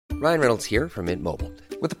Ryan Reynolds here from Mint Mobile.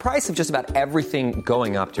 With the price of just about everything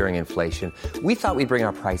going up during inflation, we thought we'd bring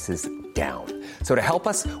our prices down. So to help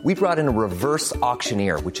us, we brought in a reverse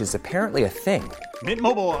auctioneer, which is apparently a thing. Mint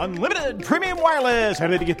Mobile Unlimited Premium Wireless. How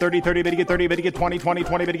to get 30, 30, bit to get 30, bit to get 20, 20,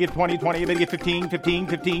 20, bit to get 20, 20, bit to get 15, 15,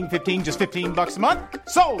 15, 15, just $15 a month?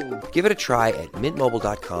 Sold! Give it a try at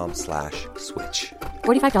mintmobile.com/switch.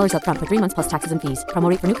 $45 up front for 3 months plus taxes and fees.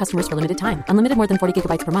 Promo rate for new customers for limited time. Unlimited more than 40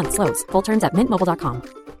 gigabytes per month. Slows full terms at mintmobile.com.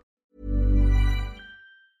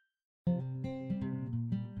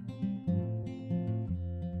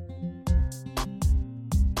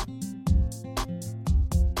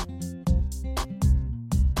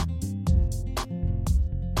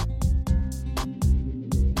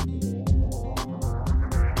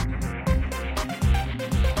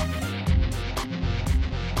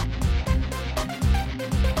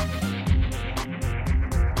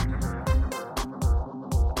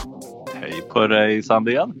 Hej på dig,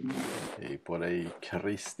 Sandén. Hej på dig,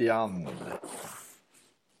 Christian.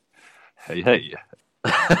 Hej, hej.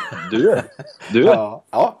 Du. Ja.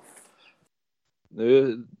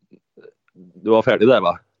 Du var färdig där,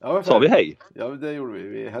 va? Ja, sa vi hej? Ja, det gjorde vi.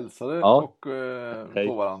 Vi hälsade Ja.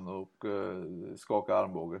 på varandra och skakade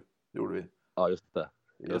armbåge. Gjorde vi. Ja, just det.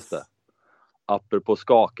 Yes. Det. Apropå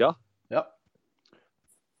skaka. Ja.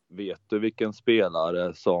 Vet du vilken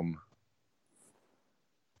spelare som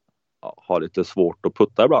har lite svårt att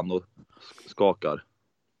putta ibland och skakar?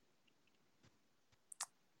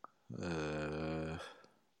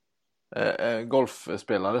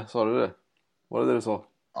 Golfspelare, sa du det? Var det du sa?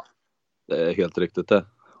 Ja, det är helt riktigt det.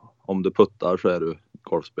 Om du puttar så är du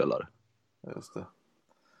golfspelare. Just det.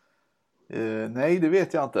 Nej, det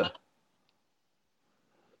vet jag inte.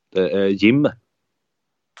 Det är Jim.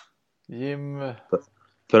 Jim.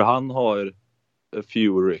 För han har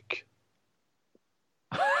Furyk.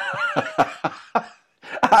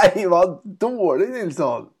 Nej, vad dålig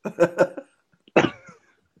Nilsson.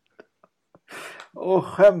 Och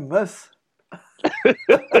skämmes.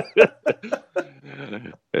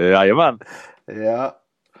 Jajamän. Ja.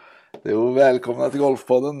 Jo, välkomna till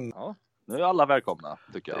Golfpodden. Ja, nu är alla välkomna,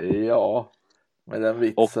 tycker jag. Ja, med den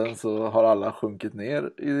vitsen så har alla sjunkit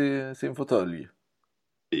ner i sin fåtölj.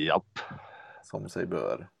 Japp. Som sig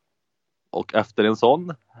bör. Och efter en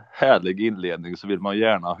sån härlig inledning så vill man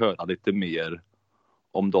gärna höra lite mer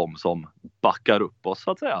om de som backar upp oss,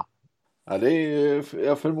 så att säga. Ja, det är,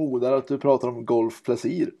 jag förmodar att du pratar om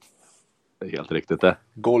golfplacir. Det är helt riktigt det.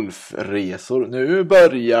 Golfresor. Nu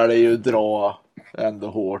börjar det ju dra ändå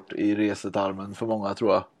hårt i resetarmen för många,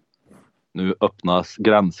 tror jag. Nu öppnas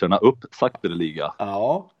gränserna upp sakteliga.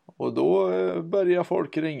 Ja, och då börjar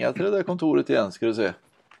folk ringa till det där kontoret igen, ska du se.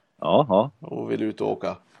 Ja. Och vill ut och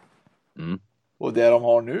åka. Mm. Och det de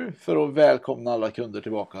har nu för att välkomna alla kunder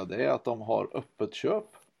tillbaka, det är att de har öppet köp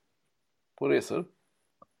på resor.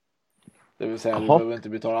 Det vill säga, du behöver inte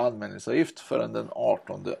betala anmälningsavgift förrän den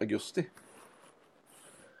 18 augusti.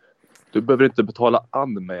 Du behöver inte betala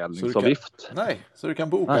anmälningsavgift. Så du kan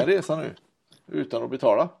boka en resa nu utan att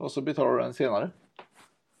betala, och så betalar du den senare.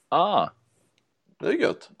 Det är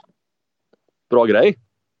gött. Bra grej.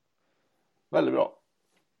 Väldigt bra.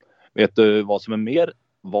 Vet du vad som mer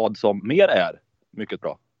är mycket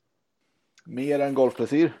bra? Mer än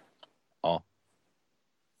golfplacir? Ja.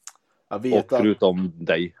 Jag vet och förutom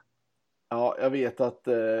dig. Ja, jag vet att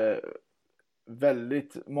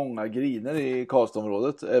väldigt många griner i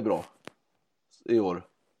Karlstadområdet är bra i år.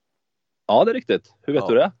 Ja, det är riktigt. Hur vet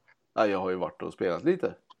du det? Ja, jag har ju varit och spelat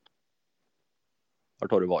lite.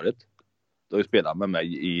 Vart har du varit? Du har ju spelat med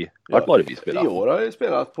mig i... Vart var det vi spelade? I år har jag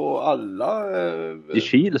spelat på alla... I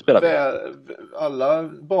Kil spelade vi. Alla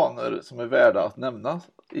banor som är värda att nämna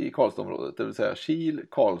i Karlstadområdet. Det vill säga Kil,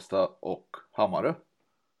 Karlstad och Hammarö.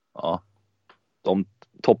 Ja. De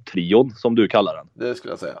topptrion som du kallar den. Det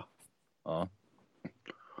skulle jag säga. Ja.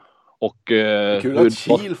 Och... kul att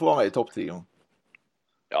Kil får vara med i topptrion.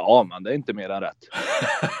 Ja, men det är inte mer än rätt.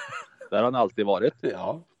 Där har han alltid varit.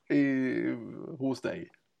 Ja, hos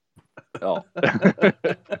dig. Ja.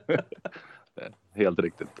 Helt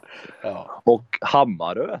riktigt. Ja. Och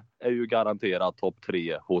Hammarö är ju garanterat topp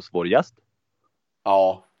 3 hos vår gäst.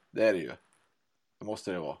 Ja, det är det ju. Det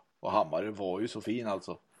måste det vara. Och Hammarö var ju så fin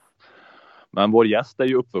alltså. Men vår gäst är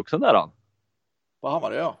ju uppvuxen där han. På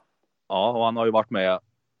Hammarö, ja. Ja, och han har ju varit med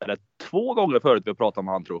 2 gånger förut vi har pratat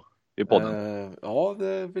med han, tror i podden. Ja,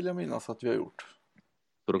 det vill jag minnas att vi har gjort.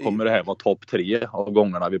 Så då kommer det här vara topp 3 av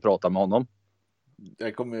gångerna vi pratar med honom.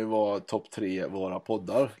 Det kommer ju vara topp 3 våra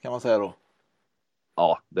poddar, kan man säga då.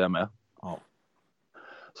 Ja, det är med. Ja.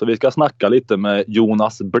 Så vi ska snacka lite med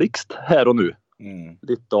Jonas Blixt här och nu. Mm.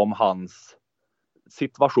 Lite om hans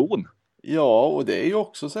situation Ja, och det är ju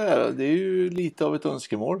också så här, det är ju lite av ett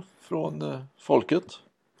önskemål från folket.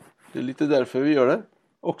 Det är lite därför vi gör det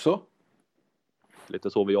också.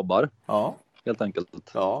 Lite så vi jobbar, Ja. helt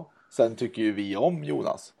enkelt. Ja, sen tycker ju vi om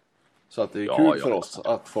Jonas. Så att det är Ja, kul ja, för oss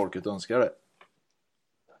att folket önskar det.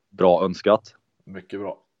 Bra önskat. Mycket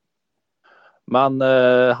bra. Men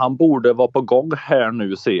han borde vara på gång här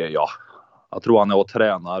nu, ser jag. Jag tror han är och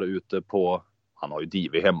tränar ute på, han har ju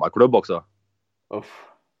Divi hemmaklubb också. Uff.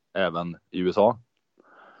 Även i USA.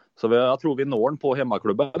 Så jag tror vi når på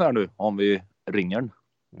hemmaklubben här nu om vi ringer.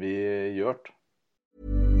 Vi gör det.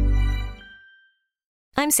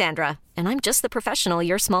 I'm Sandra, and I'm just the professional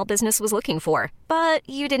your small business was looking for. But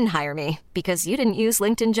you didn't hire me because you didn't use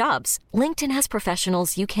LinkedIn Jobs. LinkedIn has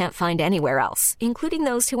professionals you can't find anywhere else, including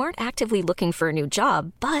those who aren't actively looking for a new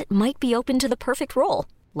job, but might be open to the perfect role,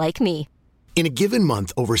 like me. In a given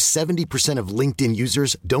month, over 70% of LinkedIn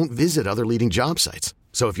users don't visit other leading job sites.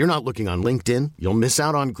 So if you're not looking on LinkedIn, you'll miss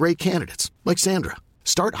out on great candidates like Sandra.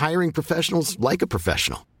 Start hiring professionals like a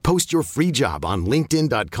professional. Post your free job on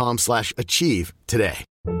linkedin.com/achieve today.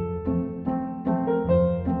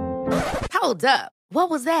 Hold up. What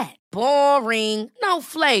was that? Boring. No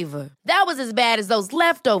flavor. That was as bad as those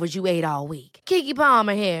leftovers you ate all week. Keke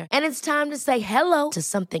Palmer here, and it's time to say hello to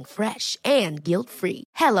something fresh and guilt-free.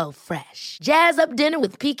 Hello Fresh. Jazz up dinner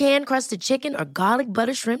with pecan-crusted chicken or garlic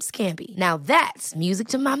butter shrimp scampi. Now that's music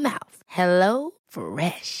to my mouth. Hello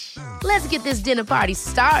Fresh. Let's get this dinner party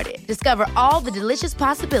started. Discover all the delicious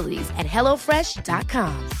possibilities at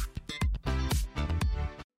hellofresh.com.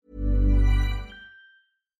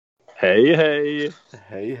 Hej, hej!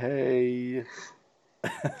 Hej, hej!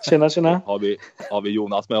 Tjena. Har vi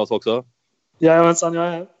Jonas med oss också? Jajamensan, jag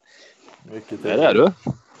är här. Mycket Där är du.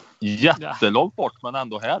 Jättelångt bort, men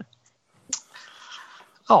ändå här.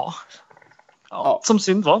 Ja. Som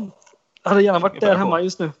synd var. Jag hade gärna varit där hemma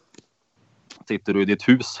just nu. Sitter du i ditt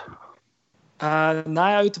hus?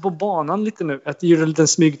 Nej, jag är ute på banan lite nu. Jag gör en liten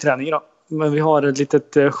smygträning idag. Men vi har ett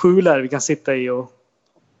litet skjul där vi kan sitta i och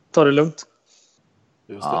ta det lugnt.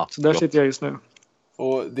 Just det. Så där sitter jag just nu.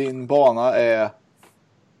 Och din bana är?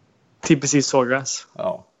 TPC Sawgrass.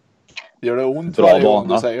 Ja. Gör det ont Bra varje gång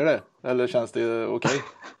bana. du säger det? Eller känns det okej?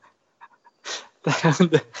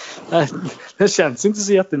 Det känns inte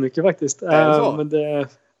så jättemycket faktiskt. Är det så? Men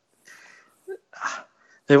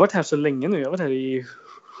jag har varit här så länge nu. Jag har varit här i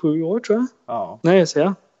 7 år tror jag. Ja. Nej, jag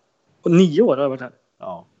säger. Och 9 år har jag varit här.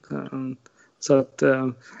 Ja. Så att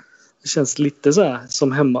det känns lite så här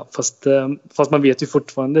som hemma. Fast man vet ju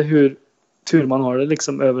fortfarande hur tur man har det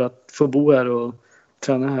liksom över att få bo här och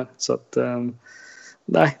träna här. Så att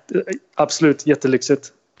nej, absolut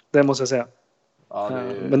jättelyxigt. Det måste jag säga. Ja,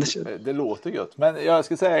 Men det låter gött. Men jag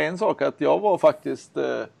ska säga en sak, att jag var faktiskt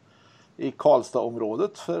i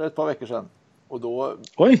Karlstad-området för ett par veckor sedan. Och då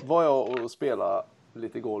var jag och spelade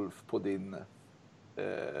lite golf på din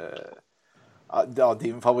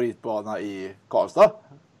din favoritbana i Karlstad.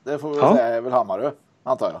 Det får vi säga är väl Hammarö,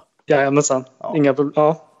 antar jag. Jajamensan. Inga problem.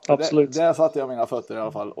 Ja, absolut. Där satte jag mina fötter i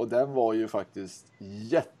alla fall. Och den var ju faktiskt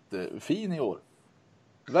jättefin i år.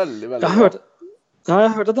 Väldigt, väldigt bra. Jag har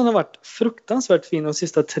hört att den har varit fruktansvärt fin de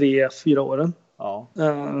sista 3-4 åren. Ja.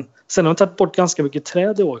 Sen har de tagit bort ganska mycket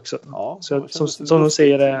träd i år också. Ja, så som de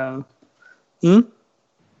säger det.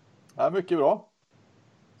 Ja, mycket bra.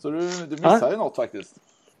 Så du missar ju något faktiskt.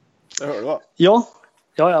 Det hör du, va? Ja,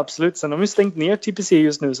 absolut. Sen har de ju stängt ner TPC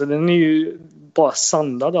just nu. Så den är ju bara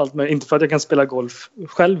sandad och allt. Men inte för att jag kan spela golf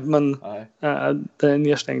själv. Men det är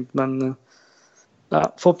nedstängt. Men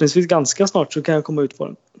förhoppningsvis ganska snart så kan jag komma ut på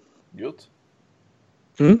den. Gött.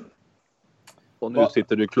 Och nu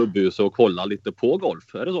sitter du i klubbhuset och kollar lite på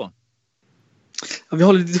golf, är det så? Ja, vi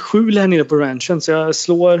har lite skjul här nere på ranchen. Så jag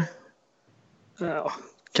slår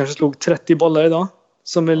kanske slog 30 bollar idag.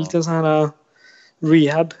 Som är lite sån här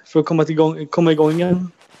rehab för att komma igång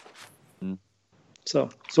igen.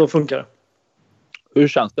 Så funkar det. Hur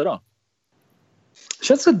känns det då? Det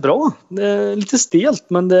känns rätt bra. Det är lite stelt,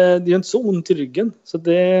 men det gör inte så ont i ryggen. Så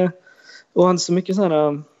och han så mycket sån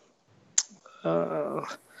här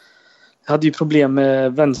jag hade ju problem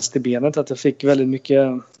med vänsterbenet, att jag fick väldigt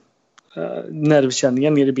mycket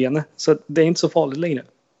nervkänningar ner i benet. Så det är inte så farligt längre.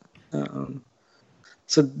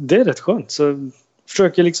 Så det är rätt skönt. Så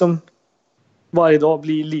försöker liksom varje dag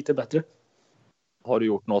bli lite bättre. Har du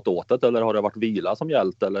gjort något åt det, eller har det varit vila som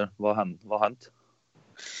gällt, eller vad har hänt?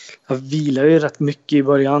 Jag vilar ju rätt mycket i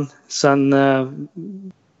början. Sen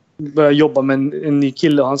började jag jobba med en ny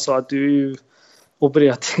kille och han sa att du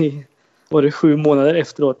opererat i 7 månader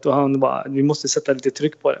efteråt, och han bara, vi måste sätta lite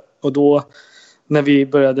tryck på det. Och då när vi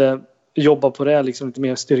började jobba på det, liksom lite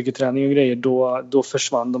mer styrketräning och grejer, då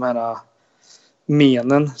försvann de här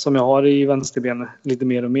menen som jag har i vänsterbenet lite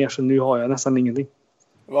mer och mer. Så nu har jag nästan ingenting.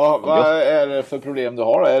 Vad är det för problem du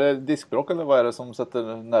har? Är det diskbråck eller vad är det som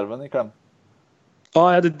sätter nerven i kläm? Ja,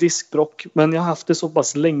 jag hade diskbråck. Men jag har haft det så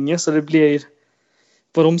pass länge så det blir...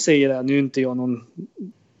 Vad de säger är, nu är inte jag någon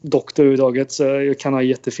doktor överhuvudtaget så jag kan ha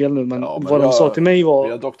jättefel nu. Men, vad de sa till mig var...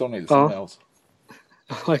 Vi har doktor Nilsson med oss.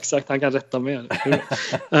 Ja, exakt. Han kan rätta mig.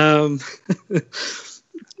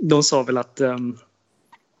 De sa väl att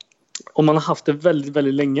om man har haft det väldigt,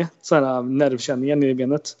 väldigt länge så här nervkänningen i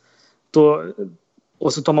benet då,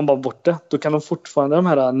 och så tar man bara bort det, då kan de fortfarande de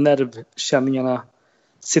här nervkänningarna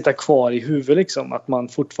sitta kvar i huvudet liksom. Att man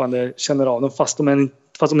fortfarande känner av dem fast de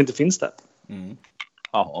inte finns där.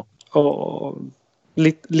 Jaha. Och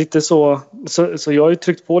lite så jag har ju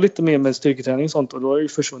tryckt på lite mer med styrketräning och sånt och då har det ju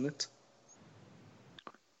försvunnit.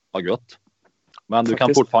 Ja, gött. Men du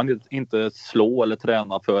kan fortfarande inte slå eller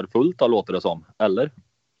träna för fullt då, låter det som, eller?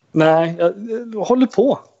 Nej, jag håller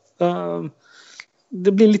på.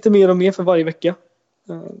 Det blir lite mer och mer för varje vecka.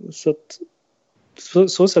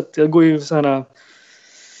 Så sätt, jag går ju så här,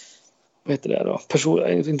 vad heter det då?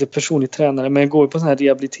 Inte personlig tränare, men jag går på sån här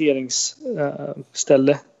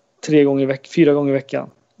rehabiliteringsställe 4 gånger i veckan.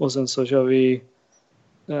 Och sen så kör vi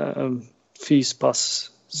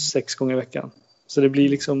fyspass 6 gånger i veckan. Så det blir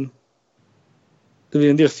liksom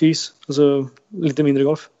en del fys och så lite mindre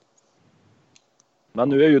golf. Men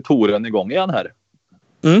nu är ju touren igång igen här.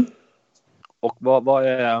 Och vad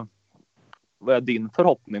är din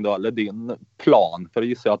förhoppning då? Eller din plan? För att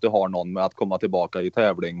gissa att du har någon med att komma tillbaka i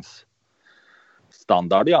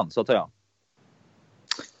tävlingsstandard igen så att säga.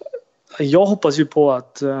 Jag hoppas ju på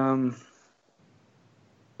att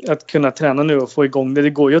kunna träna nu och få igång det. Det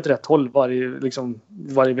går ju åt rätt håll.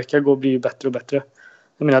 Varje vecka blir ju bättre och bättre.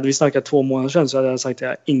 Jag menar, hade vi snackat 2 månader sedan så hade jag sagt att jag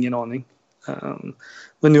har ingen aning.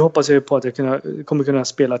 Men nu hoppas jag på att jag kommer kunna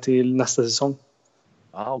spela till nästa säsong.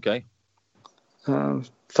 Okej.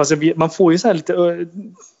 Fast man får ju så här lite...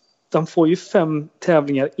 Man får ju 5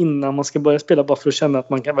 tävlingar innan man ska börja spela bara för att känna att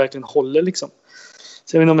man kan verkligen hålla liksom.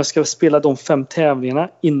 Så jag vet inte om jag ska spela de 5 tävlingarna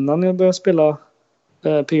innan jag börjar spela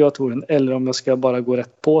PGA-touren eller om jag ska bara gå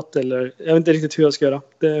rätt på det, eller jag vet inte riktigt hur jag ska göra.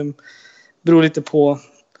 Det beror lite på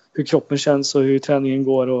hur kroppen känns och hur träningen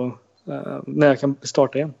går och när jag kan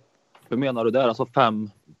starta igen. Hur menar du där? Alltså 5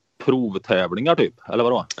 provtävlingar typ? Eller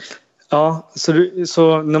vadå? Ja,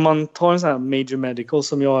 så när man tar en sån här major medical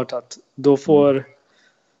som jag har tagit, då får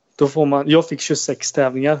man... Jag fick 26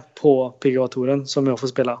 tävlingar på PGA-touren som jag får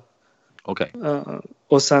spela. Okej.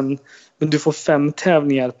 Och sen... Men du får 5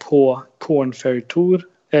 tävlingar på Corn Ferry Tour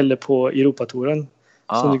eller på Europatouren.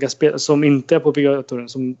 Som du kan spela, som inte är på PGA-touren.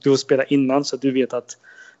 Som du får spela innan så att du vet att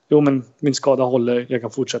men min skada håller, jag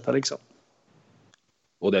kan fortsätta liksom.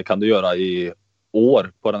 Och det kan du göra i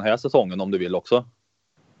år på den här säsongen om du vill också?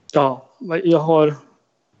 Ja, jag har...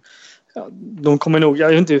 Ja, de kommer nog... Jag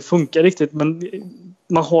vet inte hur det funkar riktigt, men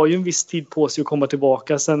man har ju en viss tid på sig att komma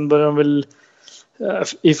tillbaka. Sen börjar de väl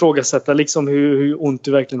ifrågasätta liksom hur ont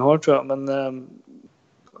du verkligen har, tror jag. Men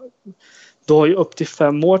du har ju upp till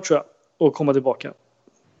 5 år, tror jag, att komma tillbaka.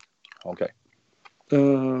 Okej.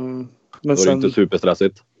 Men då är det inte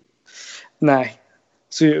superstressigt. Nej.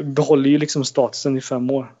 Så jag behåller ju liksom statusen i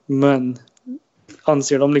 5 år. Men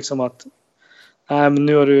anser de liksom att men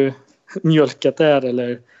nu har du mjölkat där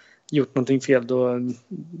eller gjort någonting fel,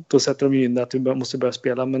 då sätter de ju in det att du måste börja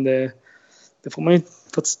spela. Men det får man ju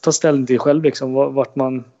ta ställning till själv liksom, vart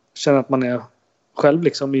man känner att man är själv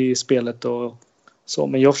liksom i spelet och så.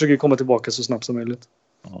 Men jag försöker komma tillbaka så snabbt som möjligt.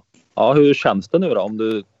 Ja, hur känns det nu då?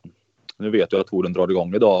 Nu vet jag att touren drar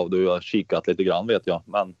igång idag och du har kikat lite grann, vet jag.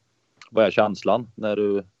 Men vad är känslan när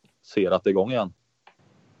du ser att det är igång igen?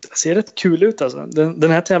 Det ser rätt kul ut alltså.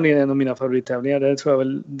 Den här tävlingen är en av mina favorittävlingar. Det tror jag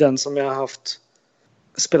väl den som jag har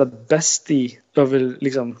spelat bäst i över,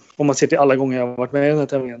 liksom, om man ser till alla gånger jag har varit med i den här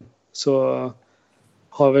tävlingen, så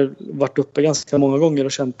har jag väl varit uppe ganska många gånger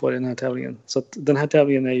och känt på den här tävlingen. Så att den här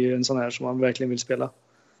tävlingen är ju en sån här som man verkligen vill spela.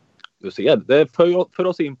 Du ser, det för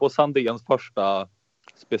oss in på Sandéns första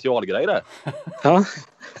specialgrej där. Ja.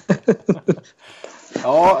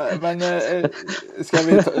 Ja, men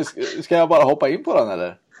ska jag bara hoppa in på den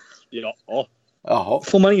eller? Ja. Jaha.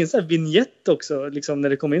 Får man ingen sån här vignett också liksom, när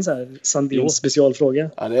det kommer in så här Sandéns specialfråga?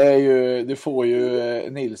 Ja, det är ju, du får ju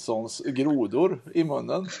Nilssons grodor i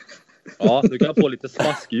munnen. Ja, du kan få lite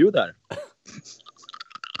smaskljud där.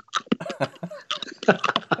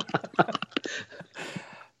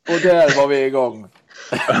 Och där var vi igång.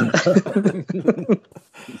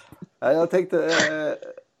 Jag tänkte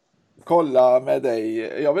kolla med dig.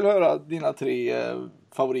 Jag vill höra dina 3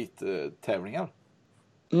 favorittävlingar.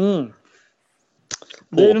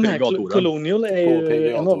 Det är den här Colonial är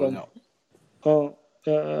ju en av dem. Ja.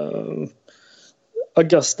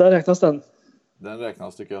 Augusta, räknas den? Den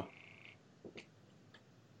räknas tycker jag.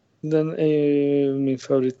 Den är ju min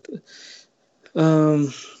favorit.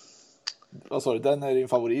 Vad sa du? Den är din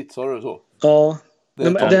favorit, sa du så? Ja.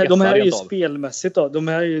 De här är ju spelmässigt då. De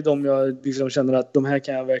här är ju de jag liksom känner att de här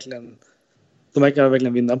kan jag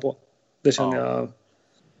verkligen vinna på. Det känner jag.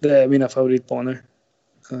 Det är mina favoritbanor.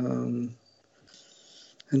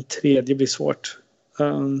 En tredje blir svårt.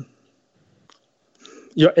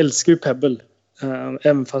 Jag älskar ju Pebble.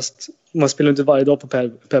 Även fast man spelar inte varje dag på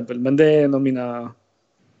Pebble. Men det är en av mina...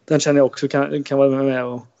 Den känner jag också kan vara med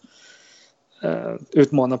och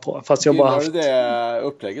utmana på. Fast jag bara haft... det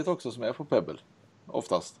upplägget också som är på Pebble?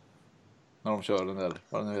 Oftast. När de kör den där,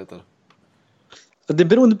 vad det nu heter. Det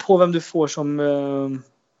beror på vem du får som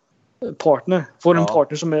partner. Får du en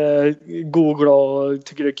partner som är god och glad och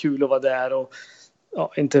tycker det är kul att vara där och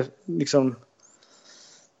inte liksom...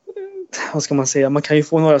 Vad ska man säga? Man kan ju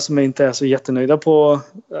få några som inte är så jättenöjda på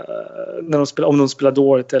när de spelar, om de spelar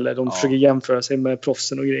dåligt eller de försöker jämföra sig med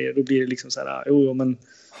proffsen och grejer. Då blir det liksom så här, men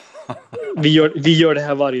vi gör det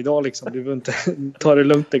här varje dag liksom. Du behöver inte ta det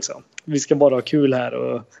lugnt liksom. Vi ska bara ha kul här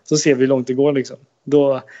och så ser vi hur långt det går liksom.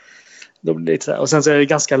 Då blir det lite så här. Och sen så är det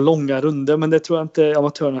ganska långa runder, men det tror jag inte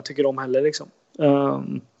amatörerna tycker om heller liksom.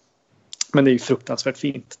 Men det är ju fruktansvärt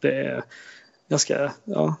fint. Det är ganska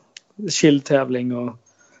chill tävling och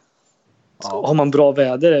har man bra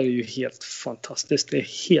väder är det ju helt fantastiskt. Det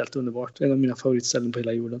är helt underbart. En av mina favoritställen på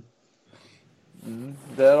hela jorden.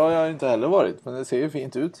 Där har jag inte heller varit, men det ser ju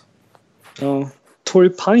fint ut. Ja. Torrey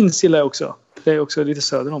Pines gillar jag också. Det är också lite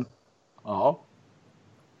söder om. Ja.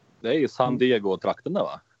 Det är ju San Diego-trakten där,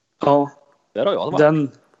 va? Ja. Där har jag varit.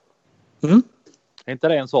 Den... Är inte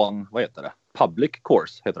det en sån, vad heter det? Public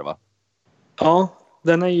course heter det, va? Ja,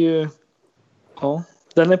 den är ju... Ja,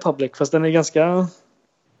 den är public, fast den är ganska...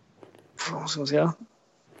 Vad ska man säga?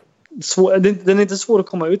 Den är inte svår att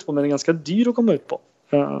komma ut på, men den är ganska dyr att komma ut på.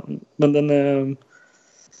 Men den är...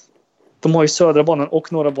 De har ju södra banan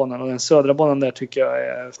och norra banan, och den södra banan där tycker jag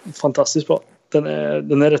är fantastiskt bra. Den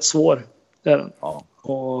är rätt svår. Är den. Ja.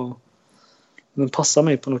 Och den passar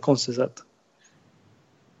mig på något konstigt sätt.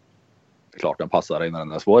 Klart den passar dig när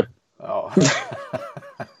den är svår. Ja.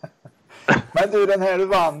 Men du, den här du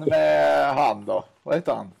vann med han då? Vad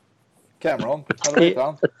heter han? Cameron? Eller vad heter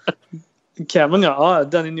han? Cameron, ja.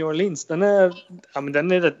 Den i New Orleans. Den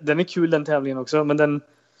är kul, den tävlingen också. Men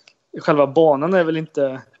själva banan är väl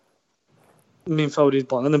inte min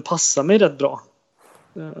favoritbana. Den passar mig rätt bra.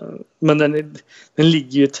 Men den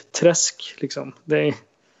ligger ju i ett träsk liksom. Det är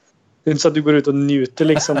inte så att du går ut och njuter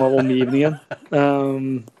liksom av omgivningen.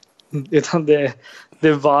 Utan det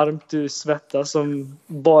är varmt, du svettas som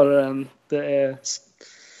bara den. Det är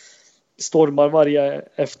stormar varje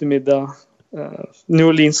eftermiddag. New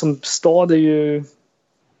Orleans som stad är ju...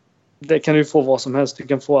 Det kan du få vad som helst. Du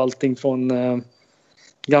kan få allting från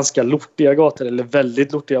ganska lortiga gator eller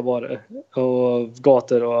väldigt lortiga barer och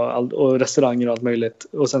gator och restauranger och allt möjligt.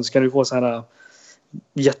 Och sen så kan du få så här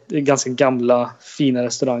ganska gamla fina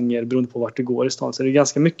restauranger beroende på vart du går i stan. Så det är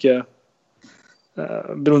ganska mycket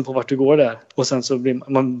beroende på vart du går där. Och sen så blir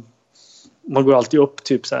man går alltid upp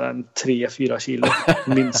typ så här 3-4 kilo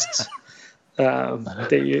minst.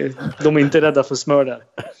 Det är ju, de är inte rädda för smör där.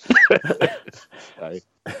 Nej.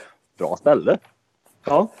 Bra ställe.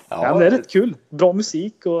 Ja, men det är rätt kul. Bra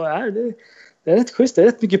musik och det är rätt schysst. Det är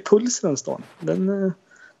rätt mycket puls i den stan. Den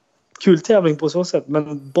kul tävling på så sätt.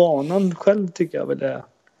 Men banan själv tycker jag väl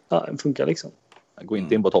den funkar liksom. Jag går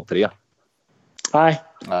inte in på topp 3. Nej,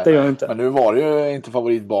 det gör jag inte. Men nu var det ju inte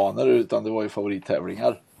favoritbanor utan det var ju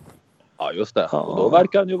favorittävlingar. Ja, just det. Ja. Och då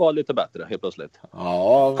verkar den ju vara lite bättre helt plötsligt.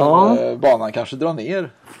 Ja, men banan kanske drar ner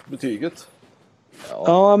betyget.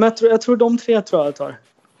 Ja, men jag tror de 3 tror jag tar.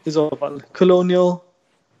 I så fall. Colonial.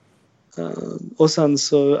 Och sen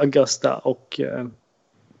så Augusta och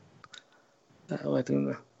vad heter den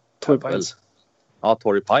nu? Torrey Pines. Ja,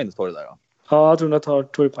 Torrey Pines står det där. Ja, jag tror jag tar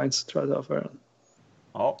Torrey Pines tror jag för den.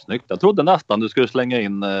 Ja. Snyggt. Jag trodde nästan du skulle slänga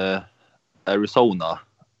in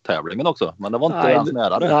Arizona-tävlingen också. Men det var inte ens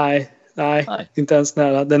nära det. Nej, inte ens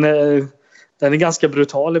nära. Den är ganska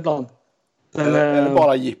brutal ibland. Den är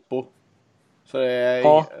bara jippo. Så det är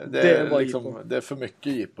bara liksom, jippo. Det är för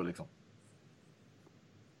mycket jippo liksom.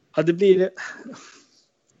 Ja, det blir...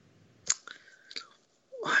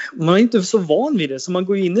 Man är inte så van vid det. Så man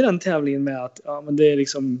går in i den tävlingen med att men det är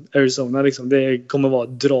liksom Arizona. Liksom, det kommer vara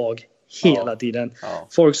drag hela tiden. Ja.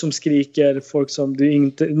 Folk som skriker. Folk som... Det är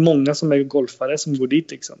inte många som är golfare som går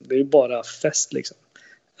dit. Liksom. Det är bara fest liksom.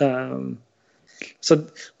 Så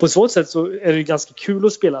på så sätt så är det ganska kul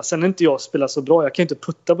att spela. Sen är inte jag spelar så bra. Jag kan inte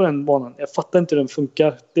putta på den banan. Jag fattar inte hur den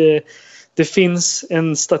funkar. det finns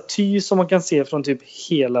en staty som man kan se från typ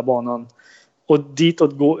hela banan. Och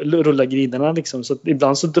ditåt rullar griderna liksom. Så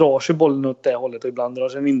ibland så drar sig bollen åt det hållet och ibland drar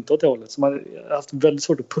sig den inte åt det hållet. Så man har haft väldigt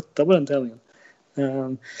svårt att putta på den tävlingen.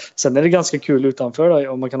 Sen är det ganska kul utanför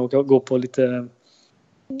då, om man kan gå på lite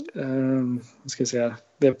vad ska jag säga,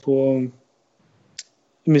 det är på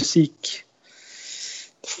musik,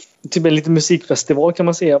 typ en liten musikfestival kan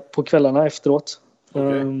man säga på kvällarna efteråt.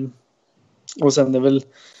 Okay. Och sen är det väl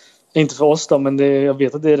inte för oss då, men jag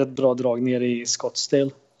vet att det är rätt bra drag ner i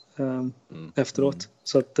Scottsdale efteråt.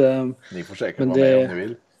 Så att, ni får säkert vara med om ni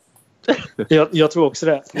vill. Jag tror också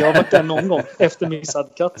det. Jag har varit där någon gång efter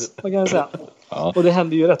missad katt, kan jag säga. Ja. Och det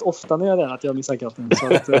händer ju rätt ofta när jag är där att jag missar katten.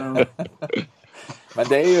 Så att, men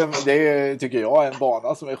det är tycker jag, en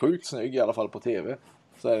bana som är sjukt snygg, i alla fall på tv.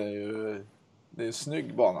 Så är det är en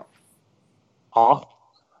snygg bana. Ja.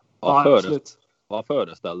 Vad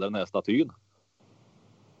föreställer den här statyn?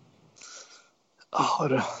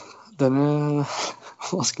 Ja, den är,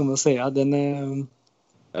 vad ska man säga, den är...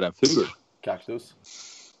 Är den ful? Kaktus.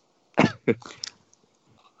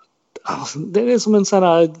 Alltså, det är som en sån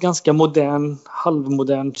här ganska modern,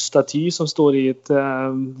 halvmodern staty som står i ett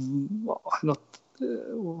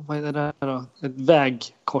vad är det där då? Ett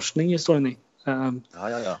vägkorsning står den i. Ja.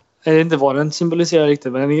 Jag vet inte vad den symboliserar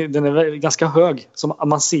riktigt, men den är ganska hög. Som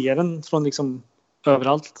man ser den från liksom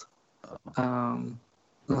överallt.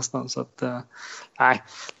 Nästan. Så att, nej.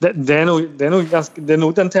 Det är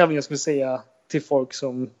nog den tävlingen jag skulle säga till folk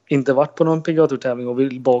som inte varit på någon PGA-tävling och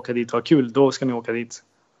vill bara åka dit och ha kul. Då ska ni åka dit.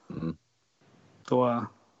 Då,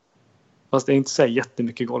 fast det är inte så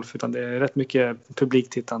jättemycket golf, utan det är rätt mycket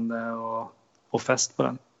publiktittande och fest på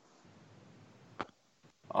den.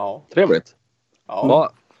 Ja. Trevligt.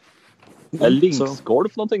 Ja. Är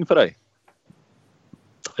linksgolf någonting för dig?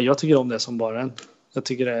 Jag tycker om det som bara den. Jag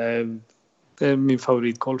tycker det är min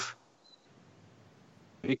favoritgolf.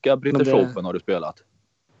 Vilka British Open har du spelat?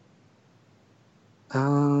 Det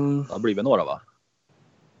har blivit några, va?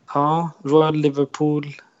 Ja, Royal Liverpool.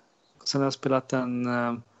 Sen har jag spelat en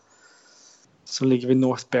som ligger vid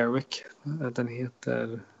North Berwick. Den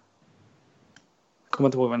heter... Jag kommer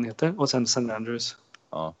inte ihåg vad den heter. Och sen St. Andrews.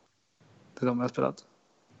 Ja. Det är de jag har spelat.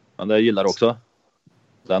 Men det gillar också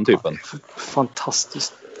den typen. Ja,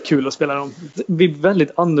 fantastiskt kul att spela dem. Det blir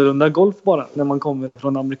väldigt annorlunda golf bara när man kommer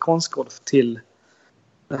från amerikansk golf till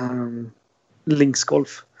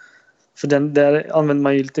linksgolf. För där använder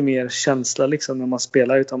man ju lite mer känsla liksom när man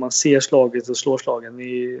spelar, utan man ser slaget och slår slagen.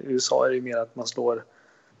 I USA är det mer att man slår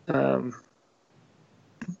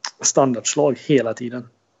standardslag hela tiden.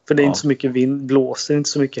 För det är inte så mycket vind, blåser inte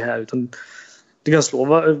så mycket här, utan du kan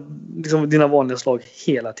slå liksom dina vanliga slag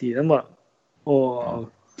hela tiden bara.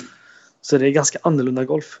 Så det är ganska annorlunda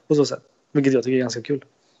golf på så sätt. Vilket jag tycker är ganska kul.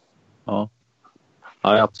 Ja,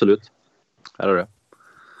 absolut. Här är det.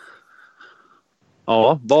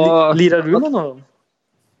 Ja, lirar du någon av dem?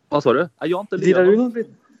 Vad sa du? Jag har inte lirar du någon? Nej,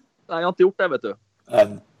 jag har inte gjort det, vet du.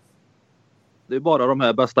 Det är bara de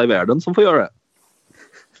här bästa i världen som får göra det.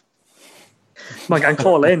 Man kan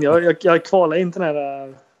kvala in. Jag kvalade in den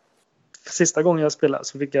här sista gången jag spelade,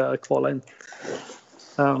 så fick jag kvala in.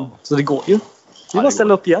 Så det går ju. Vi måste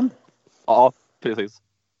ställa upp igen. Ja, precis.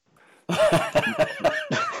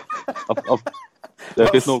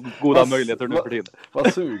 Det finns nog goda möjligheter nu för tiden.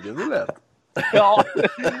 Vad sugen du lät. Ja.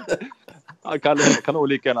 Jag kan nog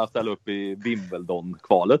lika gärna ställa upp i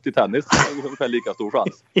Wimbledon-kvalet i tennis. Ungefär lika stor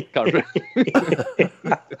chans, kanske.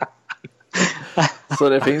 Så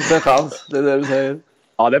det finns en chans, det är det du säger?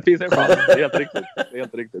 Ja, det finns en chans. Det är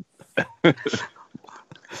helt riktigt.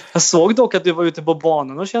 Jag såg dock att du var ute på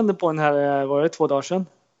banan och kände på den här, var det 2 dagar sedan?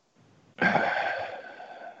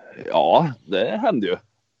 Ja, det hände ju.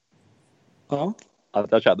 Ja.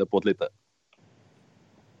 Att jag kände på ett lite.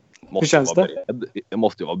 Hur känns det? Jag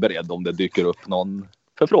måste ju vara beredd om det dyker upp någon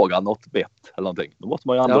förfrågan, något bett eller någonting. Då måste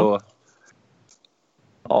man ju ändå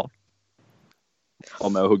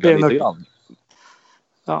med och hugga lite grann.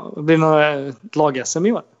 Ja, blir det något lag-SM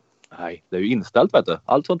i år? Nej, det är ju inställt, vet du.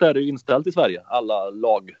 Allt sånt där är ju inställt i Sverige. Alla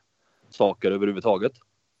lagsaker överhuvudtaget.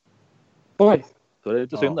 Oj. Så det är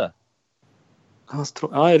lite synd det. Ja,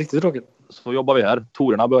 det är riktigt tråkigt. Så jobbar vi här.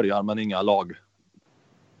 Torerna börjar, men inga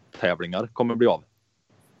lagtävlingar kommer bli av.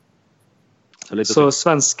 Så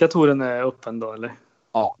svenska touren är öppen då, eller?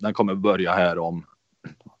 Ja, den kommer börja här om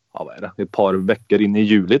vad är det? Ett par veckor in i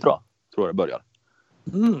juli tror jag det börjar.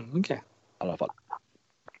 Okej. I alla fall.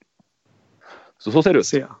 Så ser det ut.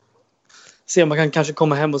 Se om man kan kanske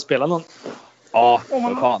komma hem och spela någon. Ja,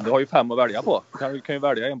 för fan. Du har ju 5 att välja på. Du kan ju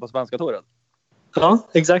välja en på svenska touren. Ja,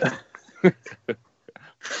 exakt.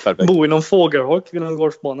 Perfekt. Bo i någon fågelholk vid någon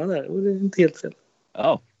golfbana där. Och det är inte helt fel.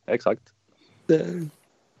 Ja, exakt.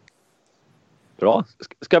 Bra.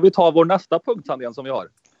 Ska vi ta vår nästa punkt, Sandén, som vi har?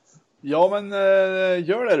 Ja, men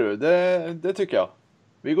gör det du. Det tycker jag.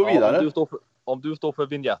 Vi går vidare. Om du står för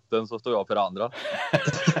vignetten så står jag för andra.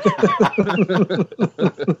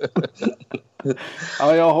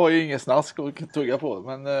 Ja, jag har ju ingen snask att tugga på.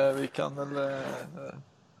 Men vi kan väl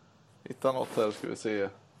hitta något här, ska vi se.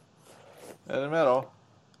 Är det med då?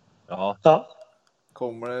 Ja.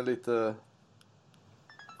 Kommer det lite...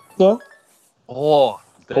 Ja.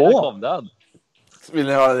 Där kom den. Vill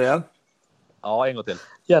ni höra det igen? Ja, en gång till.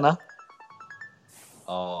 Gärna.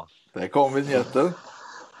 Ja. Där kom vignetten.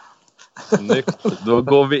 Snyggt. Då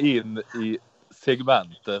går vi in i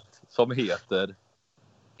segmentet som heter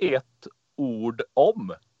ett ord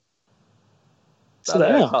om.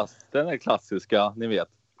 Den är klassiska, ni vet.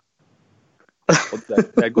 Och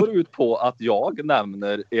det går ut på att jag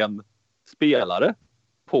nämner en spelare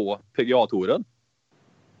på PGA-touren.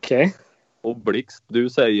 Okej. Och Blixt, du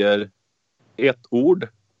säger ett ord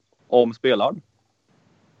om spelaren.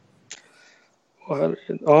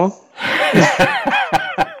 Ja.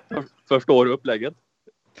 Förstår du upplägget?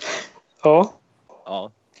 Ja.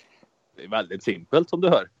 Ja. Det är väldigt simpelt som du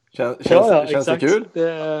hör. Känns det kul? Det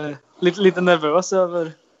är lite nervös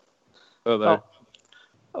över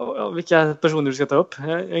vilka personer du ska ta upp. Jag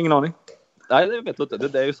har ingen aning. Nej, det vet du inte.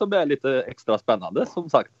 Det är ju som är lite extra spännande, som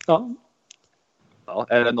sagt. Ja. Ja,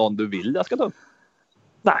 är det någon du vill jag ska ta upp?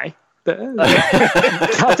 Nej, det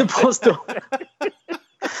kan jag inte påstå.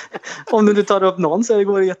 Om du tar upp någon så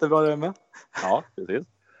går det jättebra det med. Ja, precis.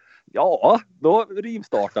 Ja, då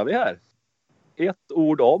rivstartar vi här. Ett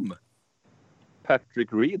ord om Patrick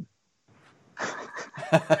Reed.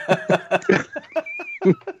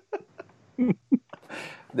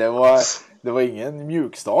 Det var ingen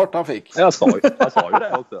mjukstart han fick. Jag sa ju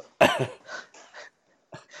det också.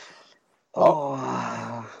 Ja.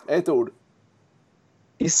 Ett ord.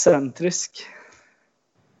 Eccentrisk.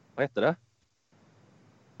 Vad heter det?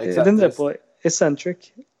 Den där på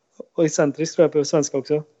eccentric. Och eccentrisk tror jag på svenska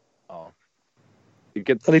också. Ja.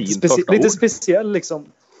 Vilket lite speciell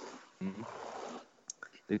liksom. Mm.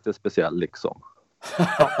 Lite speciell liksom.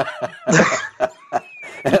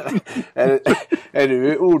 Är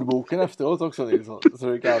du i ordboken efteråt också, Nilsson? Så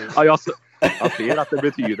du kan... Ja, jag ser att det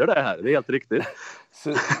betyder det här. Det är helt riktigt.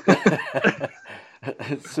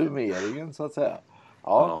 Summeringen så att säga.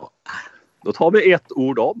 Ja. Då tar vi ett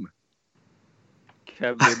ord om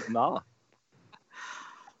Kevin Na.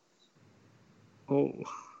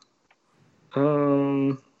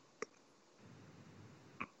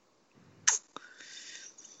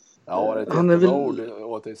 Ja, det är ett ord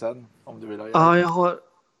åt dig sen om du vill ha hjälp.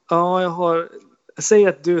 Jag har säg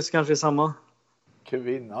att du kanske är samma.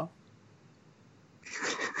 Kvinna.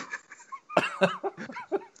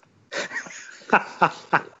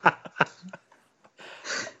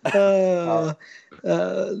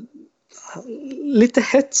 Lite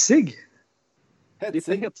hetsig.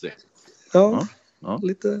 Lite hetsig. Ja.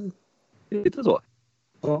 Lite så.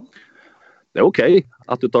 Ja. Det är okej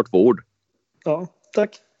att du tar två ord. Ja,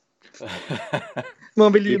 tack.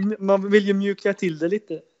 Man vill ju mjuka till det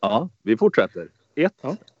lite. Ja, vi fortsätter. Ett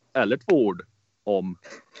eller två ord om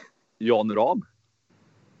Jon Rahm.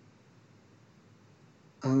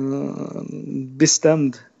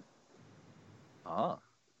 Bestämd.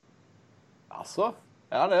 Alltså,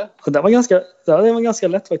 är det? Det var ganska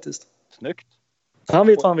lätt faktiskt. Snyggt. Han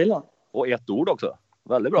vet vad han vill. Och ett ord också.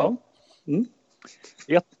 Väldigt bra. Ja. Mm.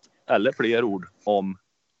 Ett eller fler ord om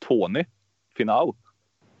Tony Finau.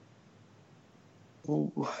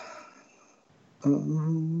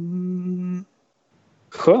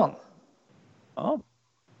 Skön. Ja.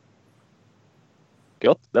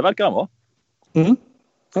 Gött, det verkar han vara.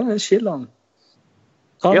 Han är chill han.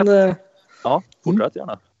 Ja, fortsätt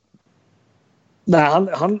gärna. Nej,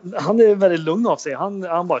 han är väldigt lugn av sig.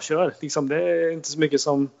 Han bara kör. Liksom, det är inte så mycket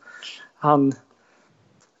som han...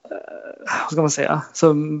 vad ska man säga?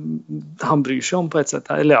 Som han bryr sig om på ett sätt.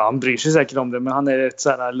 Eller ja, han bryr sig säkert om det. Men han är rätt så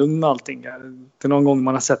här lugn med allting. Det är någon gång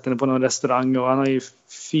man har sett henne på någon restaurang. Och han har ju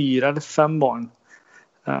 4 eller 5 barn.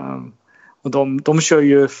 Och de kör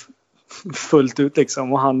ju fullt ut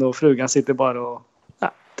liksom. Och han och frugan sitter bara och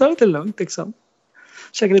tar lite lugnt liksom.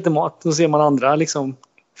 Käkar lite mat. Och ser man andra liksom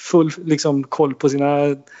full liksom koll på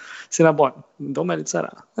sina barn. De är lite så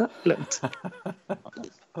här lugnt.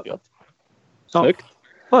 Ja. Snyggt.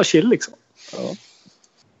 Bara chill liksom. Ja.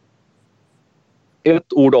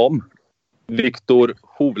 Ett ord om Viktor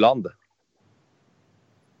Hovland.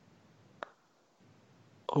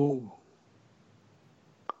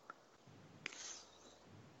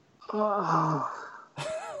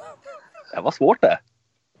 Det var svårt det.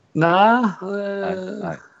 Nej.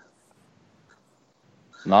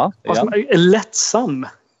 Fast han är lättsam.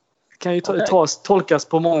 Kan ju tolkas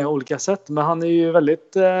på många olika sätt. Men han är ju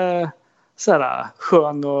väldigt såhär,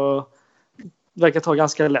 skön och verkar ta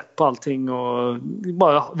ganska lätt på allting. Och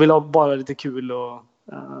bara vill ha bara lite kul. Och,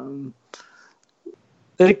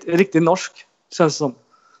 riktigt norsk, känns det som.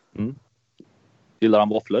 Gillar han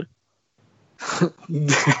våfflor?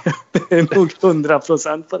 Det är nog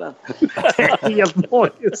 100% på den. Det är helt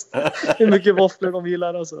magiskt. Hur mycket våfflor de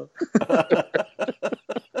gillar alltså.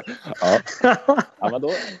 Ja, men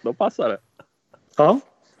då passar det. Ja.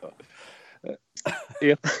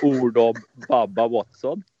 Ett ord om Bubba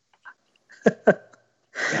Watson.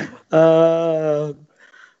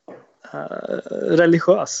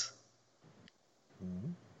 Religiös.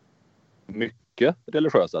 Mycket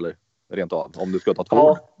religiös eller rent av, om du ska ta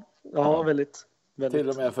 2 ord. Ja, väldigt. Till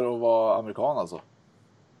och med för att vara amerikan alltså.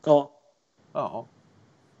 Ja. Jaha.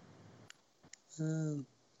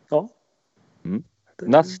 Ja.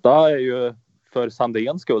 Nästa är ju för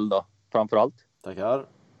Sandéns skull då, framförallt. Tackar.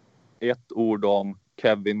 Ett ord om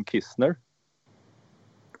Kevin Kistner.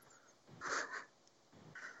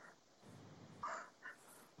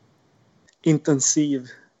 Intensiv.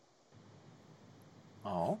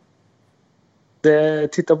 Ja.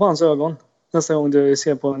 Titta på hans ögon nästa gång du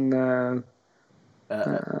ser på en...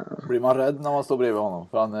 Blir man rädd när man står bredvid honom?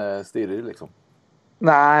 För han är stirrig liksom.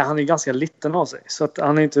 Nej, han är ganska liten av sig. Så att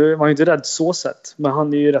man är inte rädd så sett. Men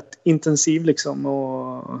han är ju rätt intensiv liksom.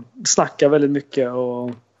 Och snackar väldigt mycket.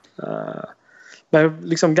 Och, men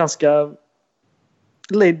liksom ganska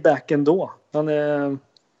laid back ändå.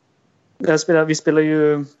 Vi spelar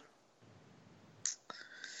ju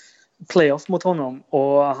playoff mot honom.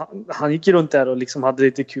 Och han gick runt där och liksom hade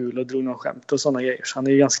lite kul och drog någon skämt och sådana grejer. Så han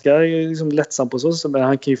är ju ganska liksom lättsam på så. Men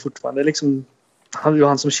han kan ju fortfarande liksom... Han var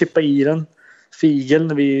han som chippade i den. Figel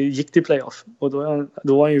när vi gick till playoff. Och då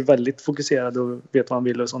var han ju väldigt fokuserad och vet vad han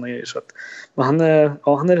vill och sådana grejer. Så att, men han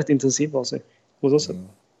är rätt intensiv av sig. På så sätt.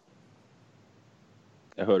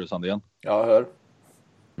 Jag hör du Sandén. Ja, jag hör.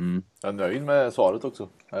 Jag är nöjd med svaret också.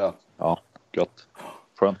 Ja, gott.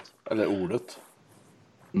 Skönt. Eller ordet.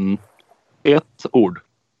 Ett ord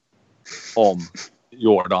om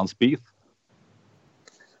Jordan Spieth.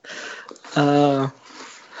 Jag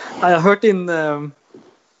har hört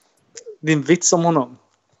din vits om honom.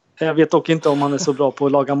 Jag vet dock inte om han är så bra på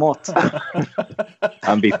att laga mat.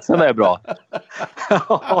 Han vitsen är bra.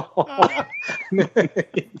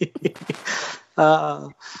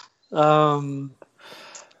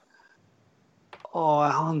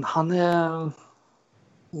 Han är...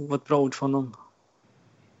 vad ett bra ord för honom.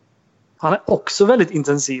 Han är också väldigt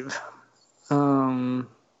intensiv.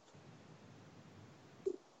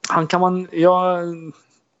 Han kan man...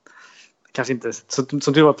 kanske inte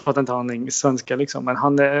som du har pratat inte han svenska liksom, men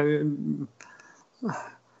han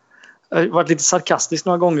har varit lite sarkastisk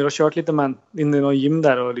några gånger och kört lite med in i någon gym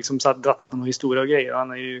där och liksom dratt någon historia och grejer.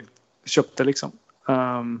 Han är ju köpt det liksom.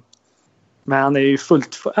 Men han är ju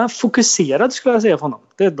fullt fokuserad skulle jag säga för honom.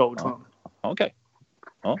 Det är ett bra ord för honom. Okej.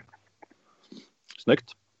 Ja.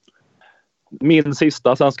 Snyggt. Min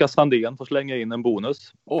sista, sen ska Sandén få slänga in en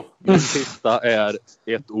bonus. Min sista är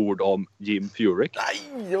ett ord om Jim Furyk.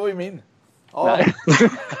 Nej, det var ju min. Ja.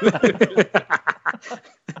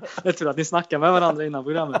 Jag tror att ni snackar med varandra innan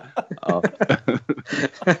programmet. Ja.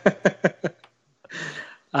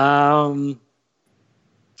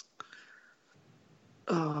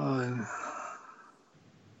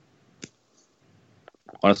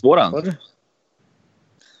 Var den svår än?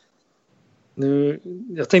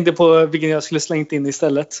 Jag tänkte på vilken jag skulle slängt in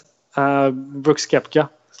istället. Brooks Koepka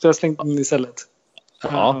skulle jag slängt in istället.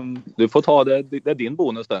 Ja, du får ta det. Det är din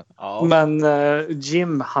bonus där. Ja. Men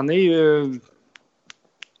Jim, han är ju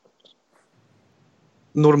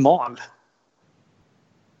normal.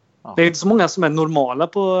 Ja. Det är inte så många som är normala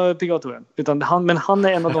på PGA-touren. Men han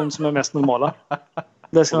är en av de som är mest normala.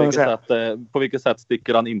 Det ska man säga. På vilket sätt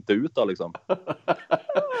sticker han inte ut då liksom?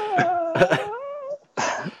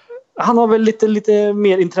 Han har väl lite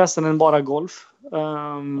mer intressen än bara golf.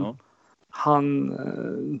 Han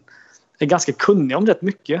är ganska kunnig om rätt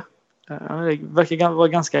mycket. Han verkar vara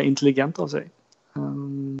ganska intelligent av sig.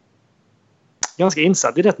 Ganska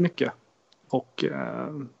insatt i rätt mycket. Och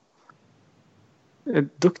är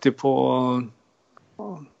duktig på...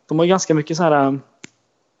 De har ganska mycket så här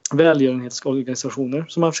välgörenhetsorganisationer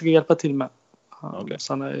som han försöker hjälpa till med. Okay.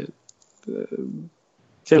 Så han är...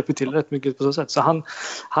 hjälper till rätt mycket på så sätt. Så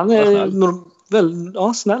han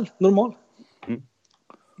är snäll, normal.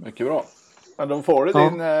 Mycket bra. Men de får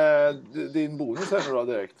din bonus här nu då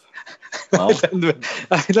direkt. Ja.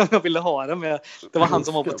 Jag ville ha den, men det var han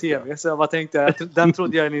som var på tv. Så jag bara tänkte, den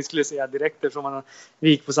trodde jag ni skulle säga direkt eftersom vi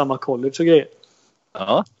gick på samma college och grejer.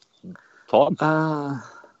 Ja, ta.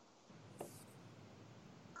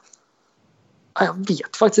 Jag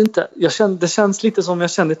vet faktiskt inte. Det känns lite som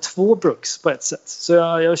jag känner 2 Brooks på ett sätt. Så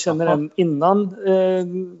jag känner en innan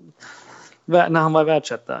när han var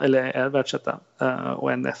världsetta, eller är världsetta,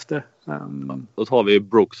 och en efter. Då tar vi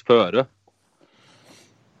Brooks före.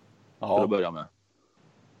 Ja. För att börja med.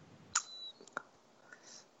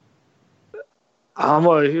 Han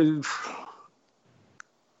var ju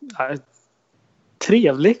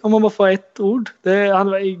trevlig, om man bara får ett ord.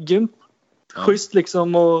 Han var ju grymt schysst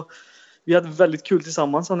liksom, och vi hade väldigt kul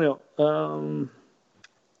tillsammans, han och jag.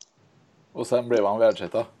 Och sen blev han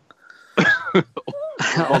världsetta.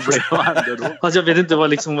 Vad blev han då? Alltså jag vet inte vad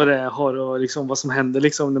det har och liksom vad som händer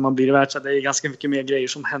liksom när man blir världsetta. Det är ganska mycket mer grejer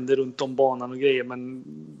som händer runt om banan och grejer, men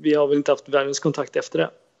vi har väl inte haft världens kontakt efter det.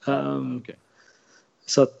 Okay.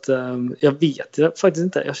 Så att jag vet faktiskt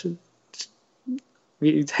inte.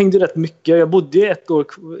 Vi hängde rätt mycket. Jag bodde ju 1 år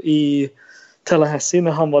i Tallahassee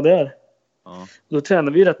när han var där. Ja. Då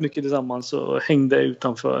tränade vi rätt mycket tillsammans och hängde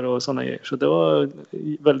utanför och sådana grejer. Så det var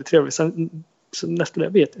väldigt trevligt. Sen efter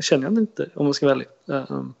det känner jag inte, om man ska välja.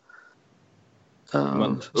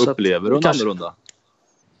 Men upplever du en annorlunda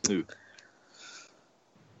nu?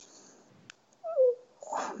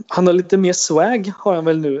 Han har lite mer swag, har han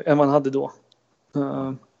väl nu, än vad han hade då.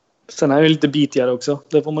 Sen är han ju lite bitigare också,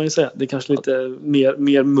 det får man ju säga. Det är kanske lite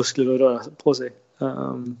mer muskler att röra på sig.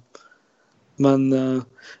 Men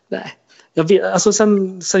nej. Jag vet, alltså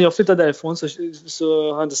sen jag flyttade därifrån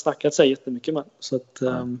så har jag inte snackat så jättemycket med. Så att,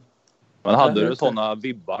 men hade du sådana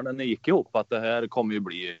vibbar när ni gick ihop att det här kommer ju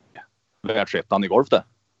bli världsettan i golf det?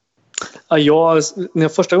 Ja, när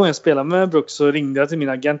första gången jag spelade med Brooks så ringde jag till min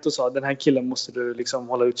agent och sa den här killen måste du liksom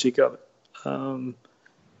hålla utkik över.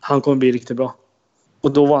 Han kommer bli riktigt bra.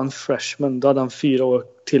 Och då var han freshman. Då hade han 4 år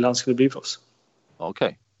till han skulle bli proffs.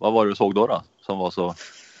 Okej. Vad var det du såg då? Som var så...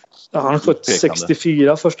 Ja, han sköt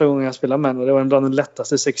 64 första gången jag spelade med honom. Det var bland den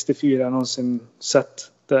lättaste 64 jag någonsin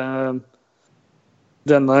sett.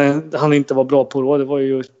 Han inte var bra på det var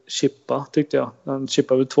ju chippa, tyckte jag. Han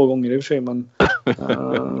chippade 2 gånger i och för sig, men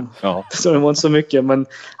så det var inte så mycket. Men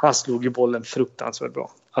han slog ju bollen fruktansvärt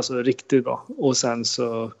bra. Alltså riktigt bra. Och sen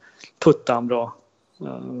så puttade han bra.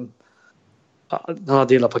 Han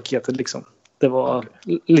hade hela paketet liksom. Det var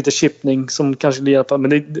lite chippning som kanske hjälper,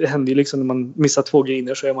 men det händer ju liksom när man missar 2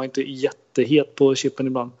 griner så är man inte jättehet på chippen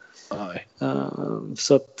ibland. Nej.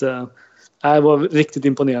 Så att det var riktigt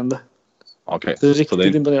imponerande. Okej.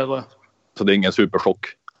 Riktigt imponerande var jag. Så det är ingen superchock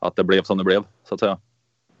att det blev som det blev, så att säga?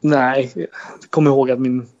 Nej, jag kommer ihåg att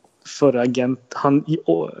min förra agent han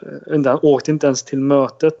åkte inte ens till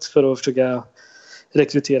mötet för att försöka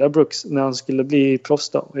rekrytera Brooks när han skulle bli proffs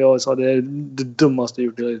då. Och jag sa det är det dummaste jag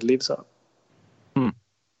gjort i mitt liv, så.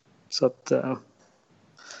 Så att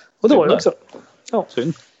och det var det också. Ja.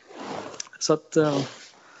 Synd. Så att nej.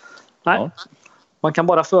 Ja. Man kan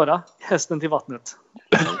bara föra hästen till vattnet.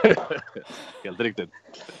 Helt riktigt.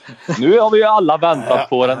 Nu har vi ju alla väntat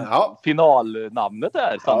på den finalnamnet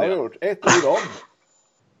där. Ja, det har gjort. 1 ord om.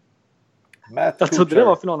 Matt jag trodde det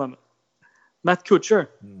var finalnamnet. Matt Kuchar.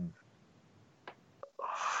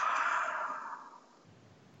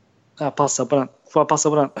 Jag passar på den. Får jag passa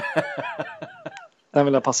på den? Den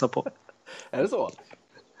vill jag passa på. Är det så?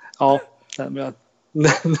 Ja, den vill jag.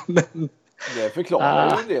 Det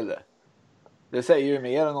förklarar ju en del det. Det säger ju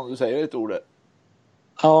mer än om du säger ett ord.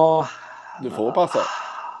 Ja. Du får passa.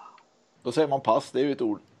 Då säger man pass, det är ju ett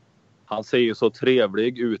ord. Han ser ju så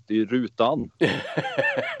trevlig ut i rutan.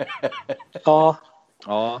 Ja.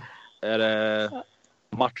 Ja, är det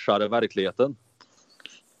matchade verkligheten?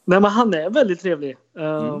 Nej, men han är väldigt trevlig.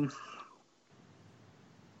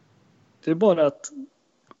 Det är bara att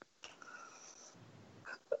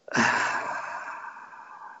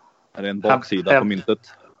är det en baksida på myntet?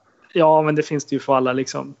 Ja, men det finns det ju för alla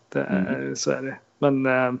liksom. Så är det. Men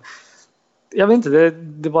jag vet inte,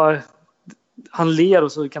 det var han ler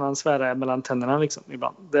och så kan han svära mellan tänderna liksom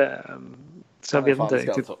ibland. Så jag vet inte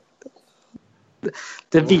riktigt. Alltså.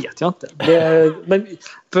 Det vet jag inte. Men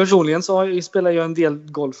personligen så spelar jag en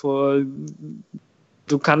del golf och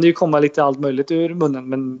då kan det ju komma lite allt möjligt ur munnen,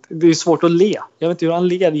 men det är svårt att le. Jag vet inte hur han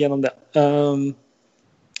ler genom det.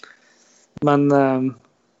 Men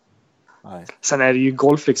sen är det ju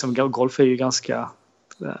golf liksom. Golf är ju ganska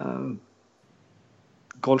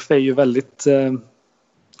golf är ju väldigt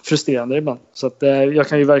frustrerande ibland. Så att jag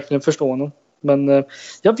kan ju verkligen förstå honom. Men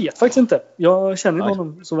jag vet faktiskt inte. Jag känner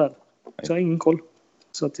honom så väl. Så jag har ingen koll.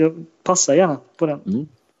 Så att jag passar gärna på den.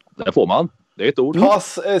 Det får man. Det är ett ord.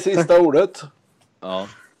 Pass är sista ordet. Ja.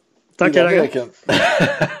 Tackar.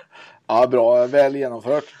 Ja, bra. Väl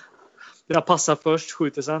genomfört. Jag passar först,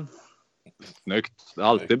 skjuter sen. Snyggt. Det är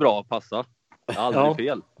alltid bra att passa. Det är aldrig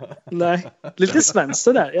fel. Nej, lite svenskt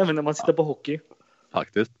det där, även när man tittar på hockey.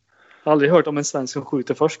 Faktiskt. Jag har aldrig hört om en svensk som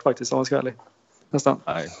skjuter först faktiskt, om man ska vara ärlig. Nästan.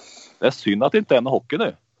 Nej. Det är synd att det inte är någon hockey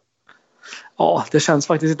nu. Ja, det känns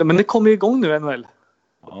faktiskt inte. Men det kommer igång nu, NHL.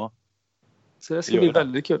 Ja. Så det ska bli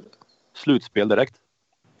väldigt kul. Slutspel direkt.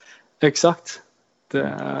 Exakt.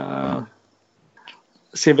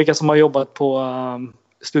 Se vilka som har jobbat på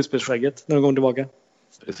slutspelsskägget när de går tillbaka.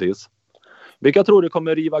 Precis. Vilka tror du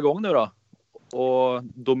kommer riva igång nu då? Och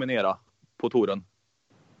dominera på touren?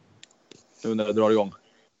 Nu när det drar igång.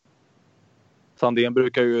 Sandén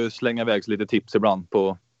brukar ju slänga iväg lite tips ibland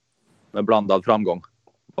med blandad framgång.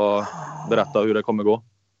 Och berätta hur det kommer gå.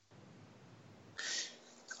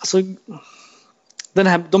 Alltså,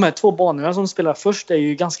 de här 2 banorna som spelar först är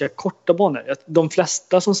ju ganska korta banor. De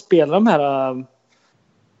flesta som spelar de här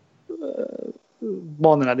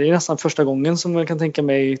banorna, det är nästan första gången som man kan tänka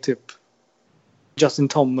mig typ Justin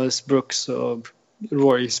Thomas, Brooks och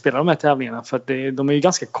Rory spelar de här tävlingarna, för att de är ju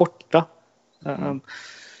ganska korta.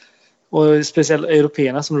 Och speciellt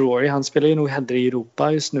européerna som Rory, han spelar ju nog hellre i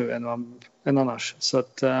Europa just nu än annars. Så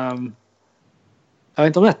att jag vet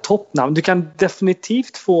inte om det är toppnamn. Du kan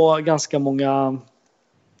definitivt få ganska många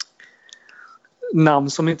namn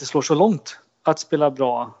som inte slår så långt att spela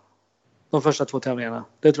bra de första 2 tävlingarna.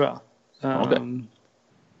 Det tror jag.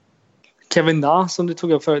 Kevin Na som du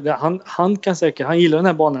tog upp för, han kan säkert, han gillar den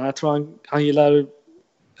här banan. Jag tror han gillar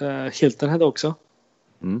Hilton Head också.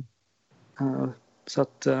 Så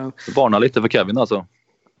att varna lite för Kevin alltså.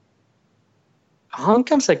 Han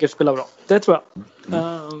kan säkert spela bra. Det tror jag.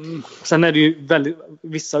 Sen är det ju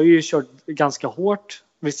vissa har ju kört ganska hårt.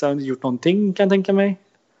 Vissa har inte gjort någonting, kan jag tänka mig.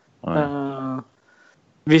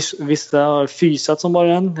 Vissa har fysat som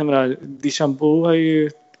bara en. Jag menar, DeChambeau har ju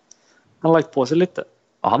lagt på sig lite.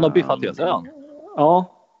 Ja, han har biffat till sig han.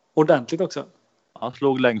 Ja, ordentligt också. Han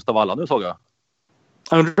slog längst av alla nu, såg jag.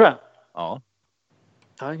 Han gjorde det? Ja.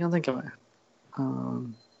 Ja, jag kan tänka mig.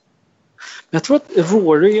 Jag tror att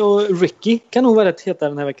Rory och Ricky kan nog vara rätt heta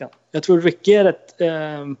den här veckan. Jag tror Ricky är rätt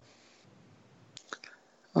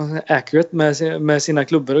accurate med sina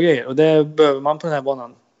klubbor och grejer. Och det behöver man på den här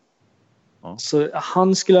banan. Ja. Så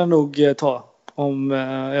han skulle jag nog ta om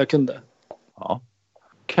jag kunde. Ja.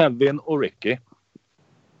 Kevin och Ricky.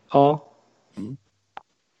 Ja.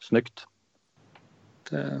 Snyggt.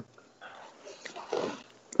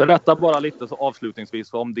 Berätta bara lite så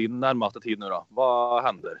avslutningsvis om din närmaste tid nu då. Vad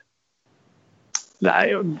händer?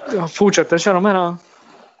 Nej, jag fortsätter köra med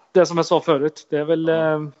det som jag sa förut. Det är väl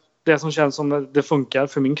det som känns som det funkar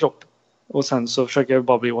för min kropp. Och sen så försöker jag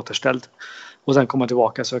bara bli återställd. Och sen komma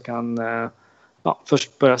tillbaka så jag kan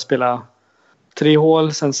först börja spela 3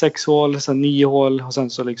 hål, sen 6 hål, sen 9 hål. Och sen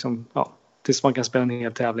så liksom, tills man kan spela en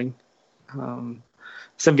hel tävling.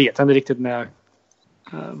 Sen vet jag inte riktigt när jag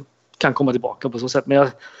kan komma tillbaka på så sätt. Men jag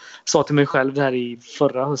sa till mig själv det här i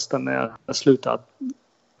förra hösten när jag slutade att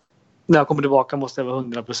när jag kommer tillbaka måste jag vara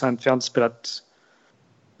 100%. För jag har inte spelat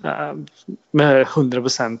med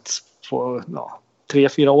 100% på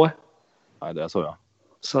 3-4 år. Nej, det är så ja.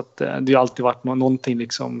 Så att det har alltid varit någonting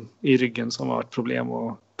liksom i ryggen som har varit problem.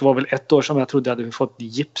 Och det var väl 1 år som jag trodde jag hade fått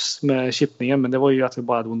gips med chippningen. Men det var ju att jag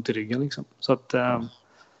bara hade ont i ryggen liksom. Så att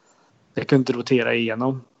jag kunde inte rotera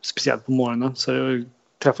igenom. Speciellt på morgonen. Så jag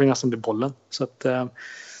träffade ju nästan till bollen. Så att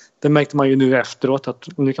det märkte man ju nu efteråt.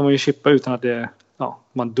 Att nu kan man ju chippa utan att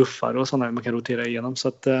man duffar och sådana. Man kan rotera igenom. Så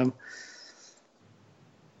att det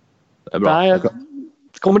är bra. Nej, jag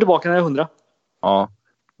kommer tillbaka när jag är 100. Ja,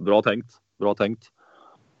 bra tänkt. Bra tänkt.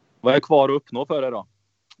 Vad är kvar att uppnå för dig då?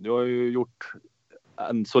 Du har ju gjort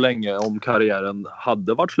än så länge, om karriären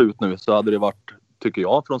hade varit slut nu så hade det varit, tycker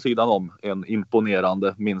jag, från sidan om en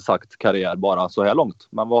imponerande, minst sagt, karriär bara så här långt.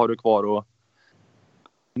 Men vad har du kvar att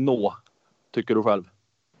nå, tycker du själv?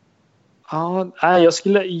 Ja, jag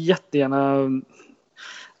skulle jättegärna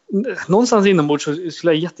någonstans inombords så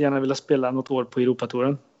skulle jag jättegärna vilja spela något år på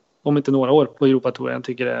Europatouren. Om inte några år på Europatouren. Jag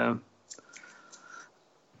tycker det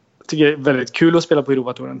är väldigt kul att spela på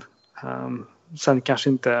Europatouren. Sen kanske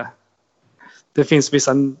inte det finns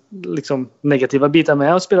vissa liksom negativa bitar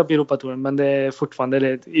med att spela på Europatouren, men det är fortfarande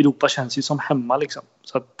Europa känns ju som hemma liksom.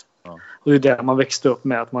 Så att, och det är där man växte upp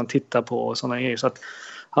med att man tittar på sådana grejer. Så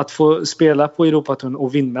att få spela på Europatouren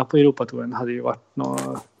och vinna på Europatouren hade ju varit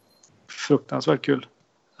något fruktansvärt kul.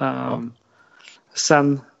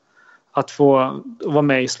 Sen att få vara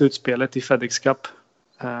med i slutspelet i FedEx Cup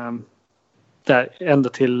där ända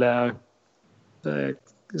till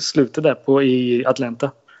slutet där i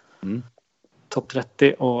Atlanta. Topp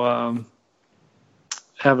 30 och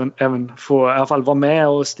även få i alla fall vara med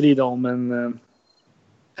och strida om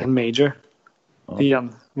en major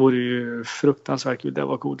igen. vore ju fruktansvärt kul. Det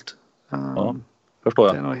var coolt. Ja,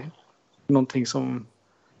 förstår jag. Det är någonting som...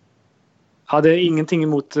 Ja, det är ingenting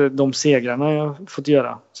emot de segrarna jag fått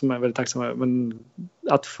göra som jag är väldigt tacksam över. Men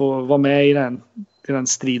att få vara med i den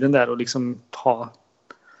striden där och liksom ha...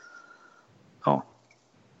 Ja,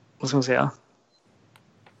 vad ska man säga?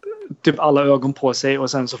 Typ alla ögon på sig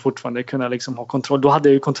och sen så fortfarande kunna liksom ha kontroll. Då hade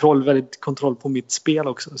jag ju väldigt kontroll på mitt spel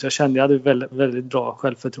också. Så jag kände jag hade väldigt, väldigt bra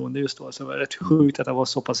självförtroende just då. Så det var rätt sjukt att jag var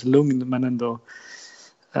så pass lugn men ändå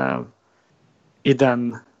i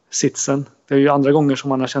den sitsen. Det är ju andra gånger som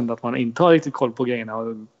man har känt att man inte har riktigt koll på grejerna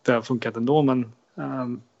och det har funkat ändå. Men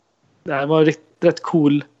det här var rätt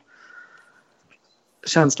cool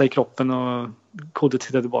känsla i kroppen och coolt att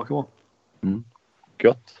titta tillbaka på. Mm.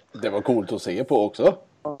 Gött. Det var coolt att se på också.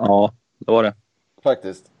 Ja, det var det.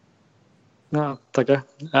 Faktiskt. Ja, tackar.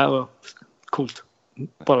 Det var coolt.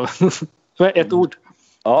 Bara ett ord.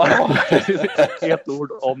 Ja, ett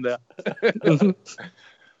ord om det.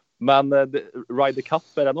 Men Ryder Cup,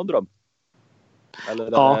 är det någon dröm? Eller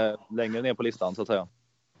är det längre ner på listan så att säga?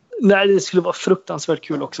 Nej, det skulle vara fruktansvärt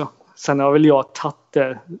kul också. Sen har väl jag tagit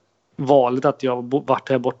det valet att jag varit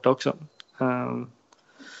här borta också.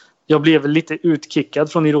 Jag blev lite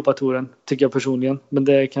utkickad från Europatouren tycker jag personligen. Men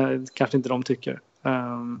det kanske inte de tycker.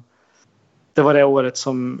 Det var det året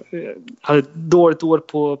som hade ett dåligt år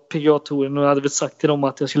på PGA-touren och jag hade väl sagt till dem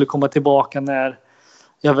att jag skulle komma tillbaka när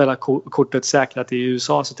jag väl har kortet säkrat i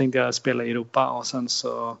USA, så tänkte jag spela i Europa. Och sen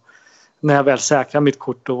så när jag väl säkrade mitt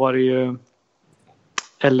kort då var det ju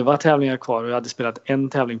 11 tävlingar kvar och jag hade spelat en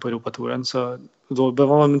tävling på Europatouren, så då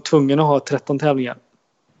var man tvungen att ha 13 tävlingar.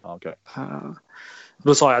 Okay.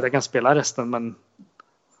 Då sa jag att jag kan spela resten, men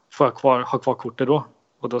får jag ha kvar kortet då?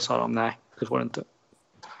 Och då sa de nej, det får du inte.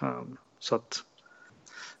 Så att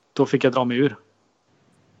då fick jag dra mig ur.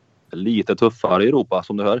 Lite tuffare i Europa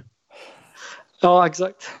som du hör. Ja,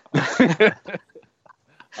 exakt.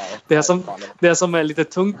 Det som är lite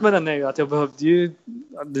tungt med den är ju att jag behövde ju,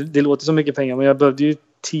 det låter så mycket pengar, men jag behövde ju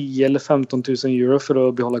 10 eller 15 000 euro för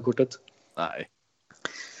att behålla kortet. Nej.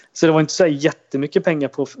 Så det var inte så jättemycket pengar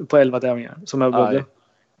på 11 tävlingar som jag behövde.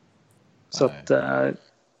 Så att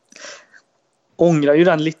ångrar ju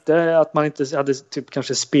den lite att man inte hade typ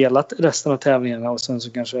kanske spelat resten av tävlingarna och sen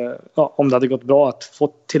så kanske, om det hade gått bra, att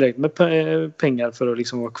få tillräckligt med pengar för att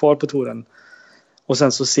liksom vara kvar på touren och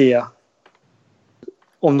sen så se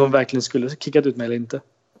om de verkligen skulle kickat ut mig eller inte.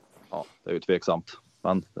 Ja, det är ju tveksamt.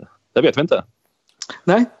 Men det vet vi inte.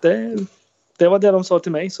 Nej, det var det de sa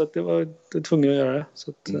till mig, så att det var tvungen att göra det.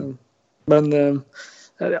 Så att, men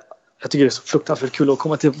jag tycker det är så fruktansvärt kul att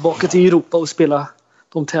komma tillbaka till Europa och spela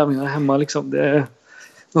de tävlingarna hemma. Liksom. Det är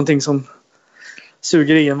någonting som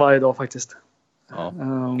suger i en varje dag faktiskt. Ja.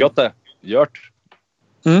 Gött det. Gjort.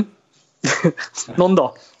 Någon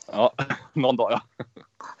dag. Ja, någon dag ja.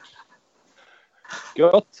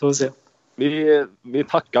 Gött. Så vi se. Vi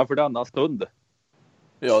tackar för denna stund.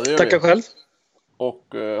 Ja, det gör tackar vi. Själv.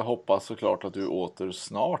 Och hoppas såklart att du åter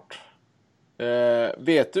snart.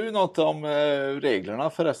 Vet du något om reglerna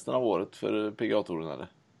för resten av året för PGA-touren eller?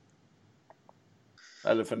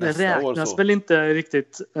 Eller för nästa år så? Det räknas väl inte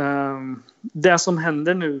riktigt. Det som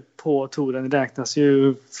händer nu på touren räknas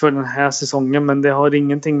ju för den här säsongen, men det har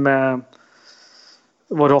ingenting med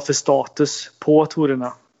vad det har för status på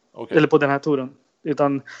tourerna. Okay. Eller på den här touren.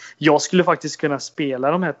 Utan jag skulle faktiskt kunna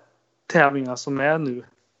spela de här tävlingarna som är nu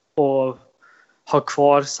och ha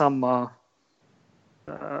kvar samma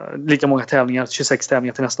lika många tävlingar, 26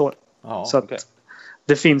 tävlingar till nästa år. Ja, så att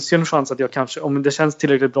det finns ju en chans att jag kanske, om det känns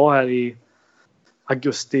tillräckligt bra här i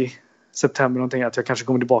augusti, september någonting, att jag kanske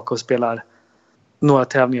kommer tillbaka och spelar några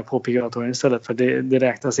tävlingar på PGA-touren istället, för det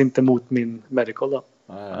räknas inte mot min medical då.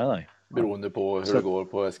 Nej. Beroende på hur det går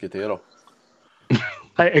på SGT då.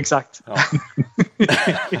 Nej, exakt.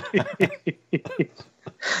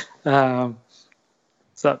 Ja.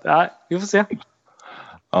 Så att, vi får se.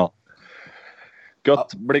 Ja.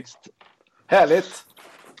 Gott, blixt. Härligt.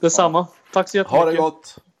 Detsamma. Tack så jättemycket. Ha det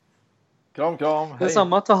gott. Kram. Hej.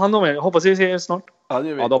 Detsamma. Ta hand om er. Hoppas vi ser er snart. Ja, det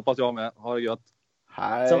gör vi. Ja, det hoppas jag med. Ha det gött.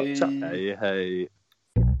 Hej. Så, hej.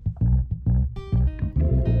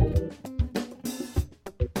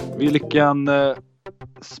 Vilken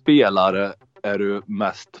spelare är du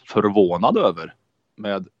mest förvånad över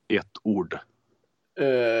med ett ord?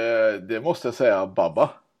 Det måste jag säga, Bubba.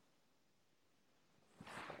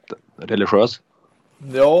 Religiös?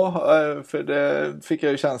 Ja, för det fick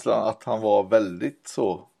jag ju känslan att han var väldigt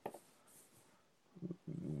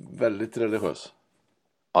religiös.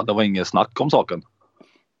 Ja, det var ingen snack om saken.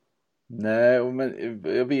 Nej, men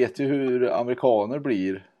jag vet ju hur amerikaner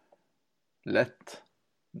blir lätt.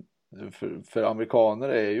 För amerikaner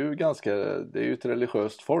är ju det är ju ett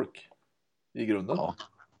religiöst folk i grunden.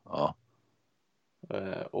 Ja.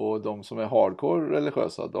 Och de som är hardcore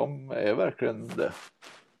religiösa, de är verkligen det.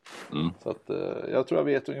 Så att jag tror jag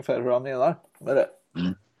vet ungefär hur han menar med det.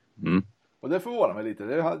 Och det förvånar mig lite,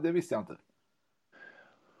 det visste jag inte.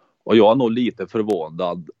 Och jag är nog lite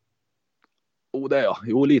förvånad. Det är jag.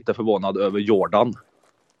 Jo, lite förvånad över Jordan.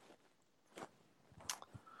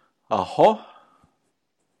 Jaha.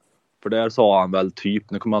 För där sa han väl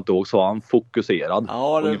typ, nu kommer jag inte ihåg, sa han fokuserad.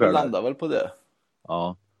 Ja, det landar väl på det.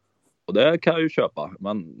 Ja. Och det kan jag ju köpa.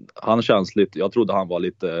 Men han känns lite, jag trodde han var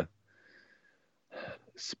lite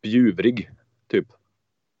spjuvrig typ.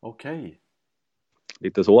 Okej.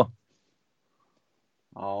 Lite så.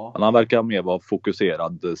 Ja. Men han verkar mer vara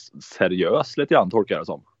fokuserad, seriös lite grann, tolkar jag det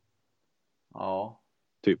som. Ja.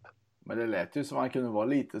 Typ. Men det lät ju som han kunde vara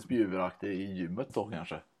lite spjuveraktig i gymmet då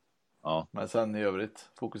kanske. Ja. Men sen i övrigt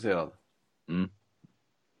fokuserad.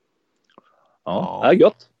 Ja, det är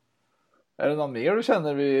gött. Är det någon mer du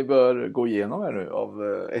känner vi bör gå igenom här nu av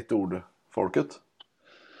ett ord folket?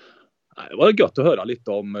 Det var gött att höra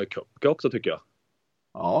lite om Kupka också tycker jag.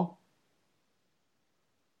 Ja.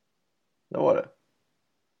 Det var det.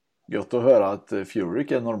 Gött att höra att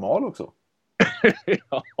Furyk är normal också.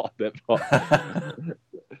 Ja, det är bra.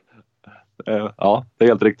 Ja, det är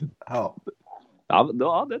helt riktigt.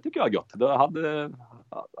 Ja, det tycker jag är gött.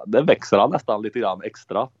 Det växer han nästan lite grann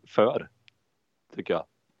extra för, tycker jag.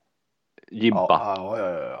 Jimpa.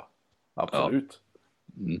 Ja. Absolut.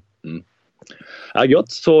 Ja,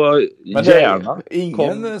 gött, så men gärna.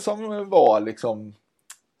 Ingen som var liksom,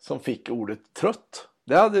 som fick ordet trött.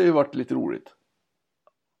 Det hade ju varit lite roligt.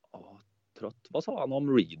 Ja, trött. Vad sa han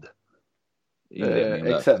om Reed?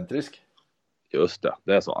 Excentrisk. Just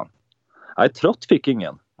det sa han. Nej, trött fick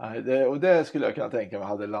ingen. Nej, det skulle jag kunna tänka mig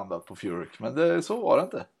hade landat på Furyk. Men så var det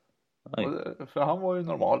inte. För han var ju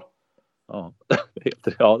normal. Ja,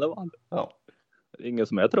 det var han. Ja. Ingen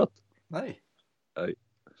som är trött. Nej.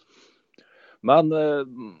 Men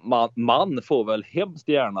man får väl hemskt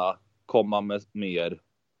gärna komma med mer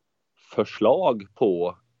förslag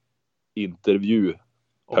på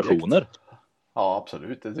intervjupersoner. Ja,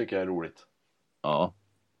 absolut. Det tycker jag är roligt. Ja.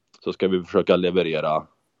 Så ska vi försöka leverera.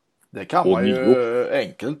 Det kan man ju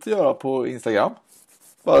enkelt göra på Instagram.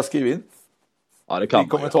 Bara skriv in. Ja, det kan i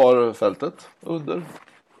kommentarfältet under.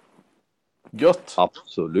 Gött.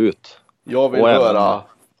 Absolut. Jag vill höra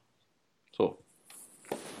så.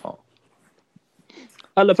 Ja.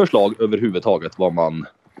 Eller förslag överhuvudtaget vad man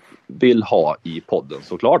vill ha i podden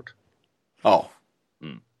såklart. Ja.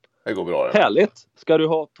 Det går bra. Härligt. Ska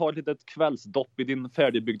du ta ett litet kvällsdopp i din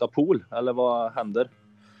färdigbyggda pool? Eller vad händer?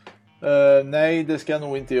 Nej, det ska jag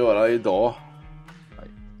nog inte göra idag.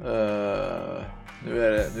 Nu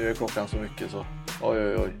är klockan så mycket så.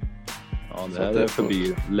 Oj. Ja, det här är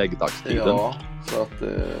förbi läggdagstiden. Ja, så att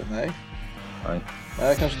nej.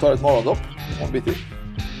 Jag kanske tar ett morgondopp om bitti.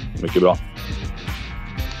 Mycket bra.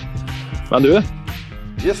 Men du?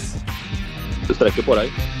 Yes. Du sträcker på dig?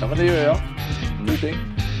 Ja, men det gör jag. Hej.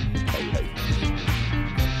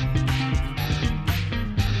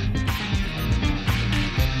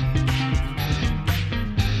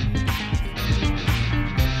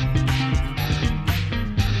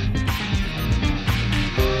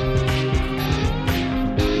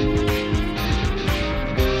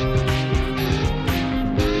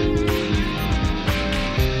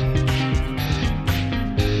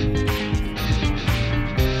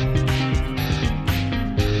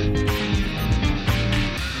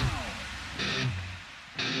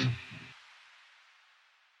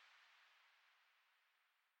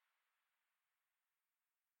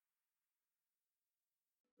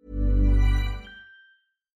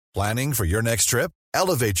 Planning for your next trip?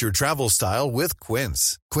 Elevate your travel style with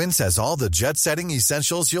Quince. Quince has all the jet-setting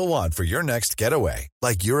essentials you'll want for your next getaway,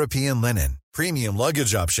 like European linen, premium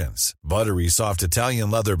luggage options, buttery soft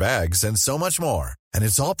Italian leather bags, and so much more. And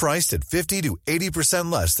it's all priced at 50 to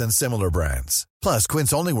 80% less than similar brands. Plus,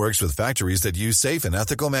 Quince only works with factories that use safe and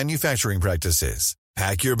ethical manufacturing practices.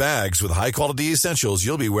 Pack your bags with high-quality essentials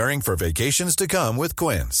you'll be wearing for vacations to come with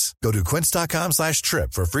Quince. Go to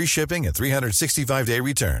quince.com/trip for free shipping and 365-day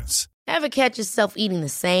returns. Ever catch yourself eating the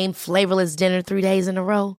same flavorless dinner 3 days in a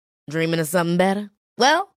row? Dreaming of something better?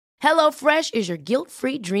 Well, HelloFresh is your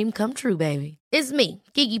guilt-free dream come true, baby. It's me,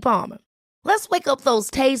 Keke Palmer. Let's wake up those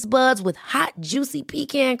taste buds with hot, juicy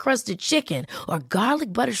pecan-crusted chicken or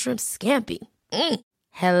garlic butter shrimp scampi.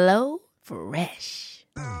 Hello Fresh.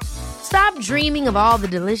 Stop dreaming of all the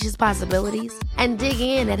delicious possibilities and dig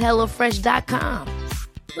in at HelloFresh.com.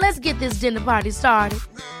 Let's get this dinner party started.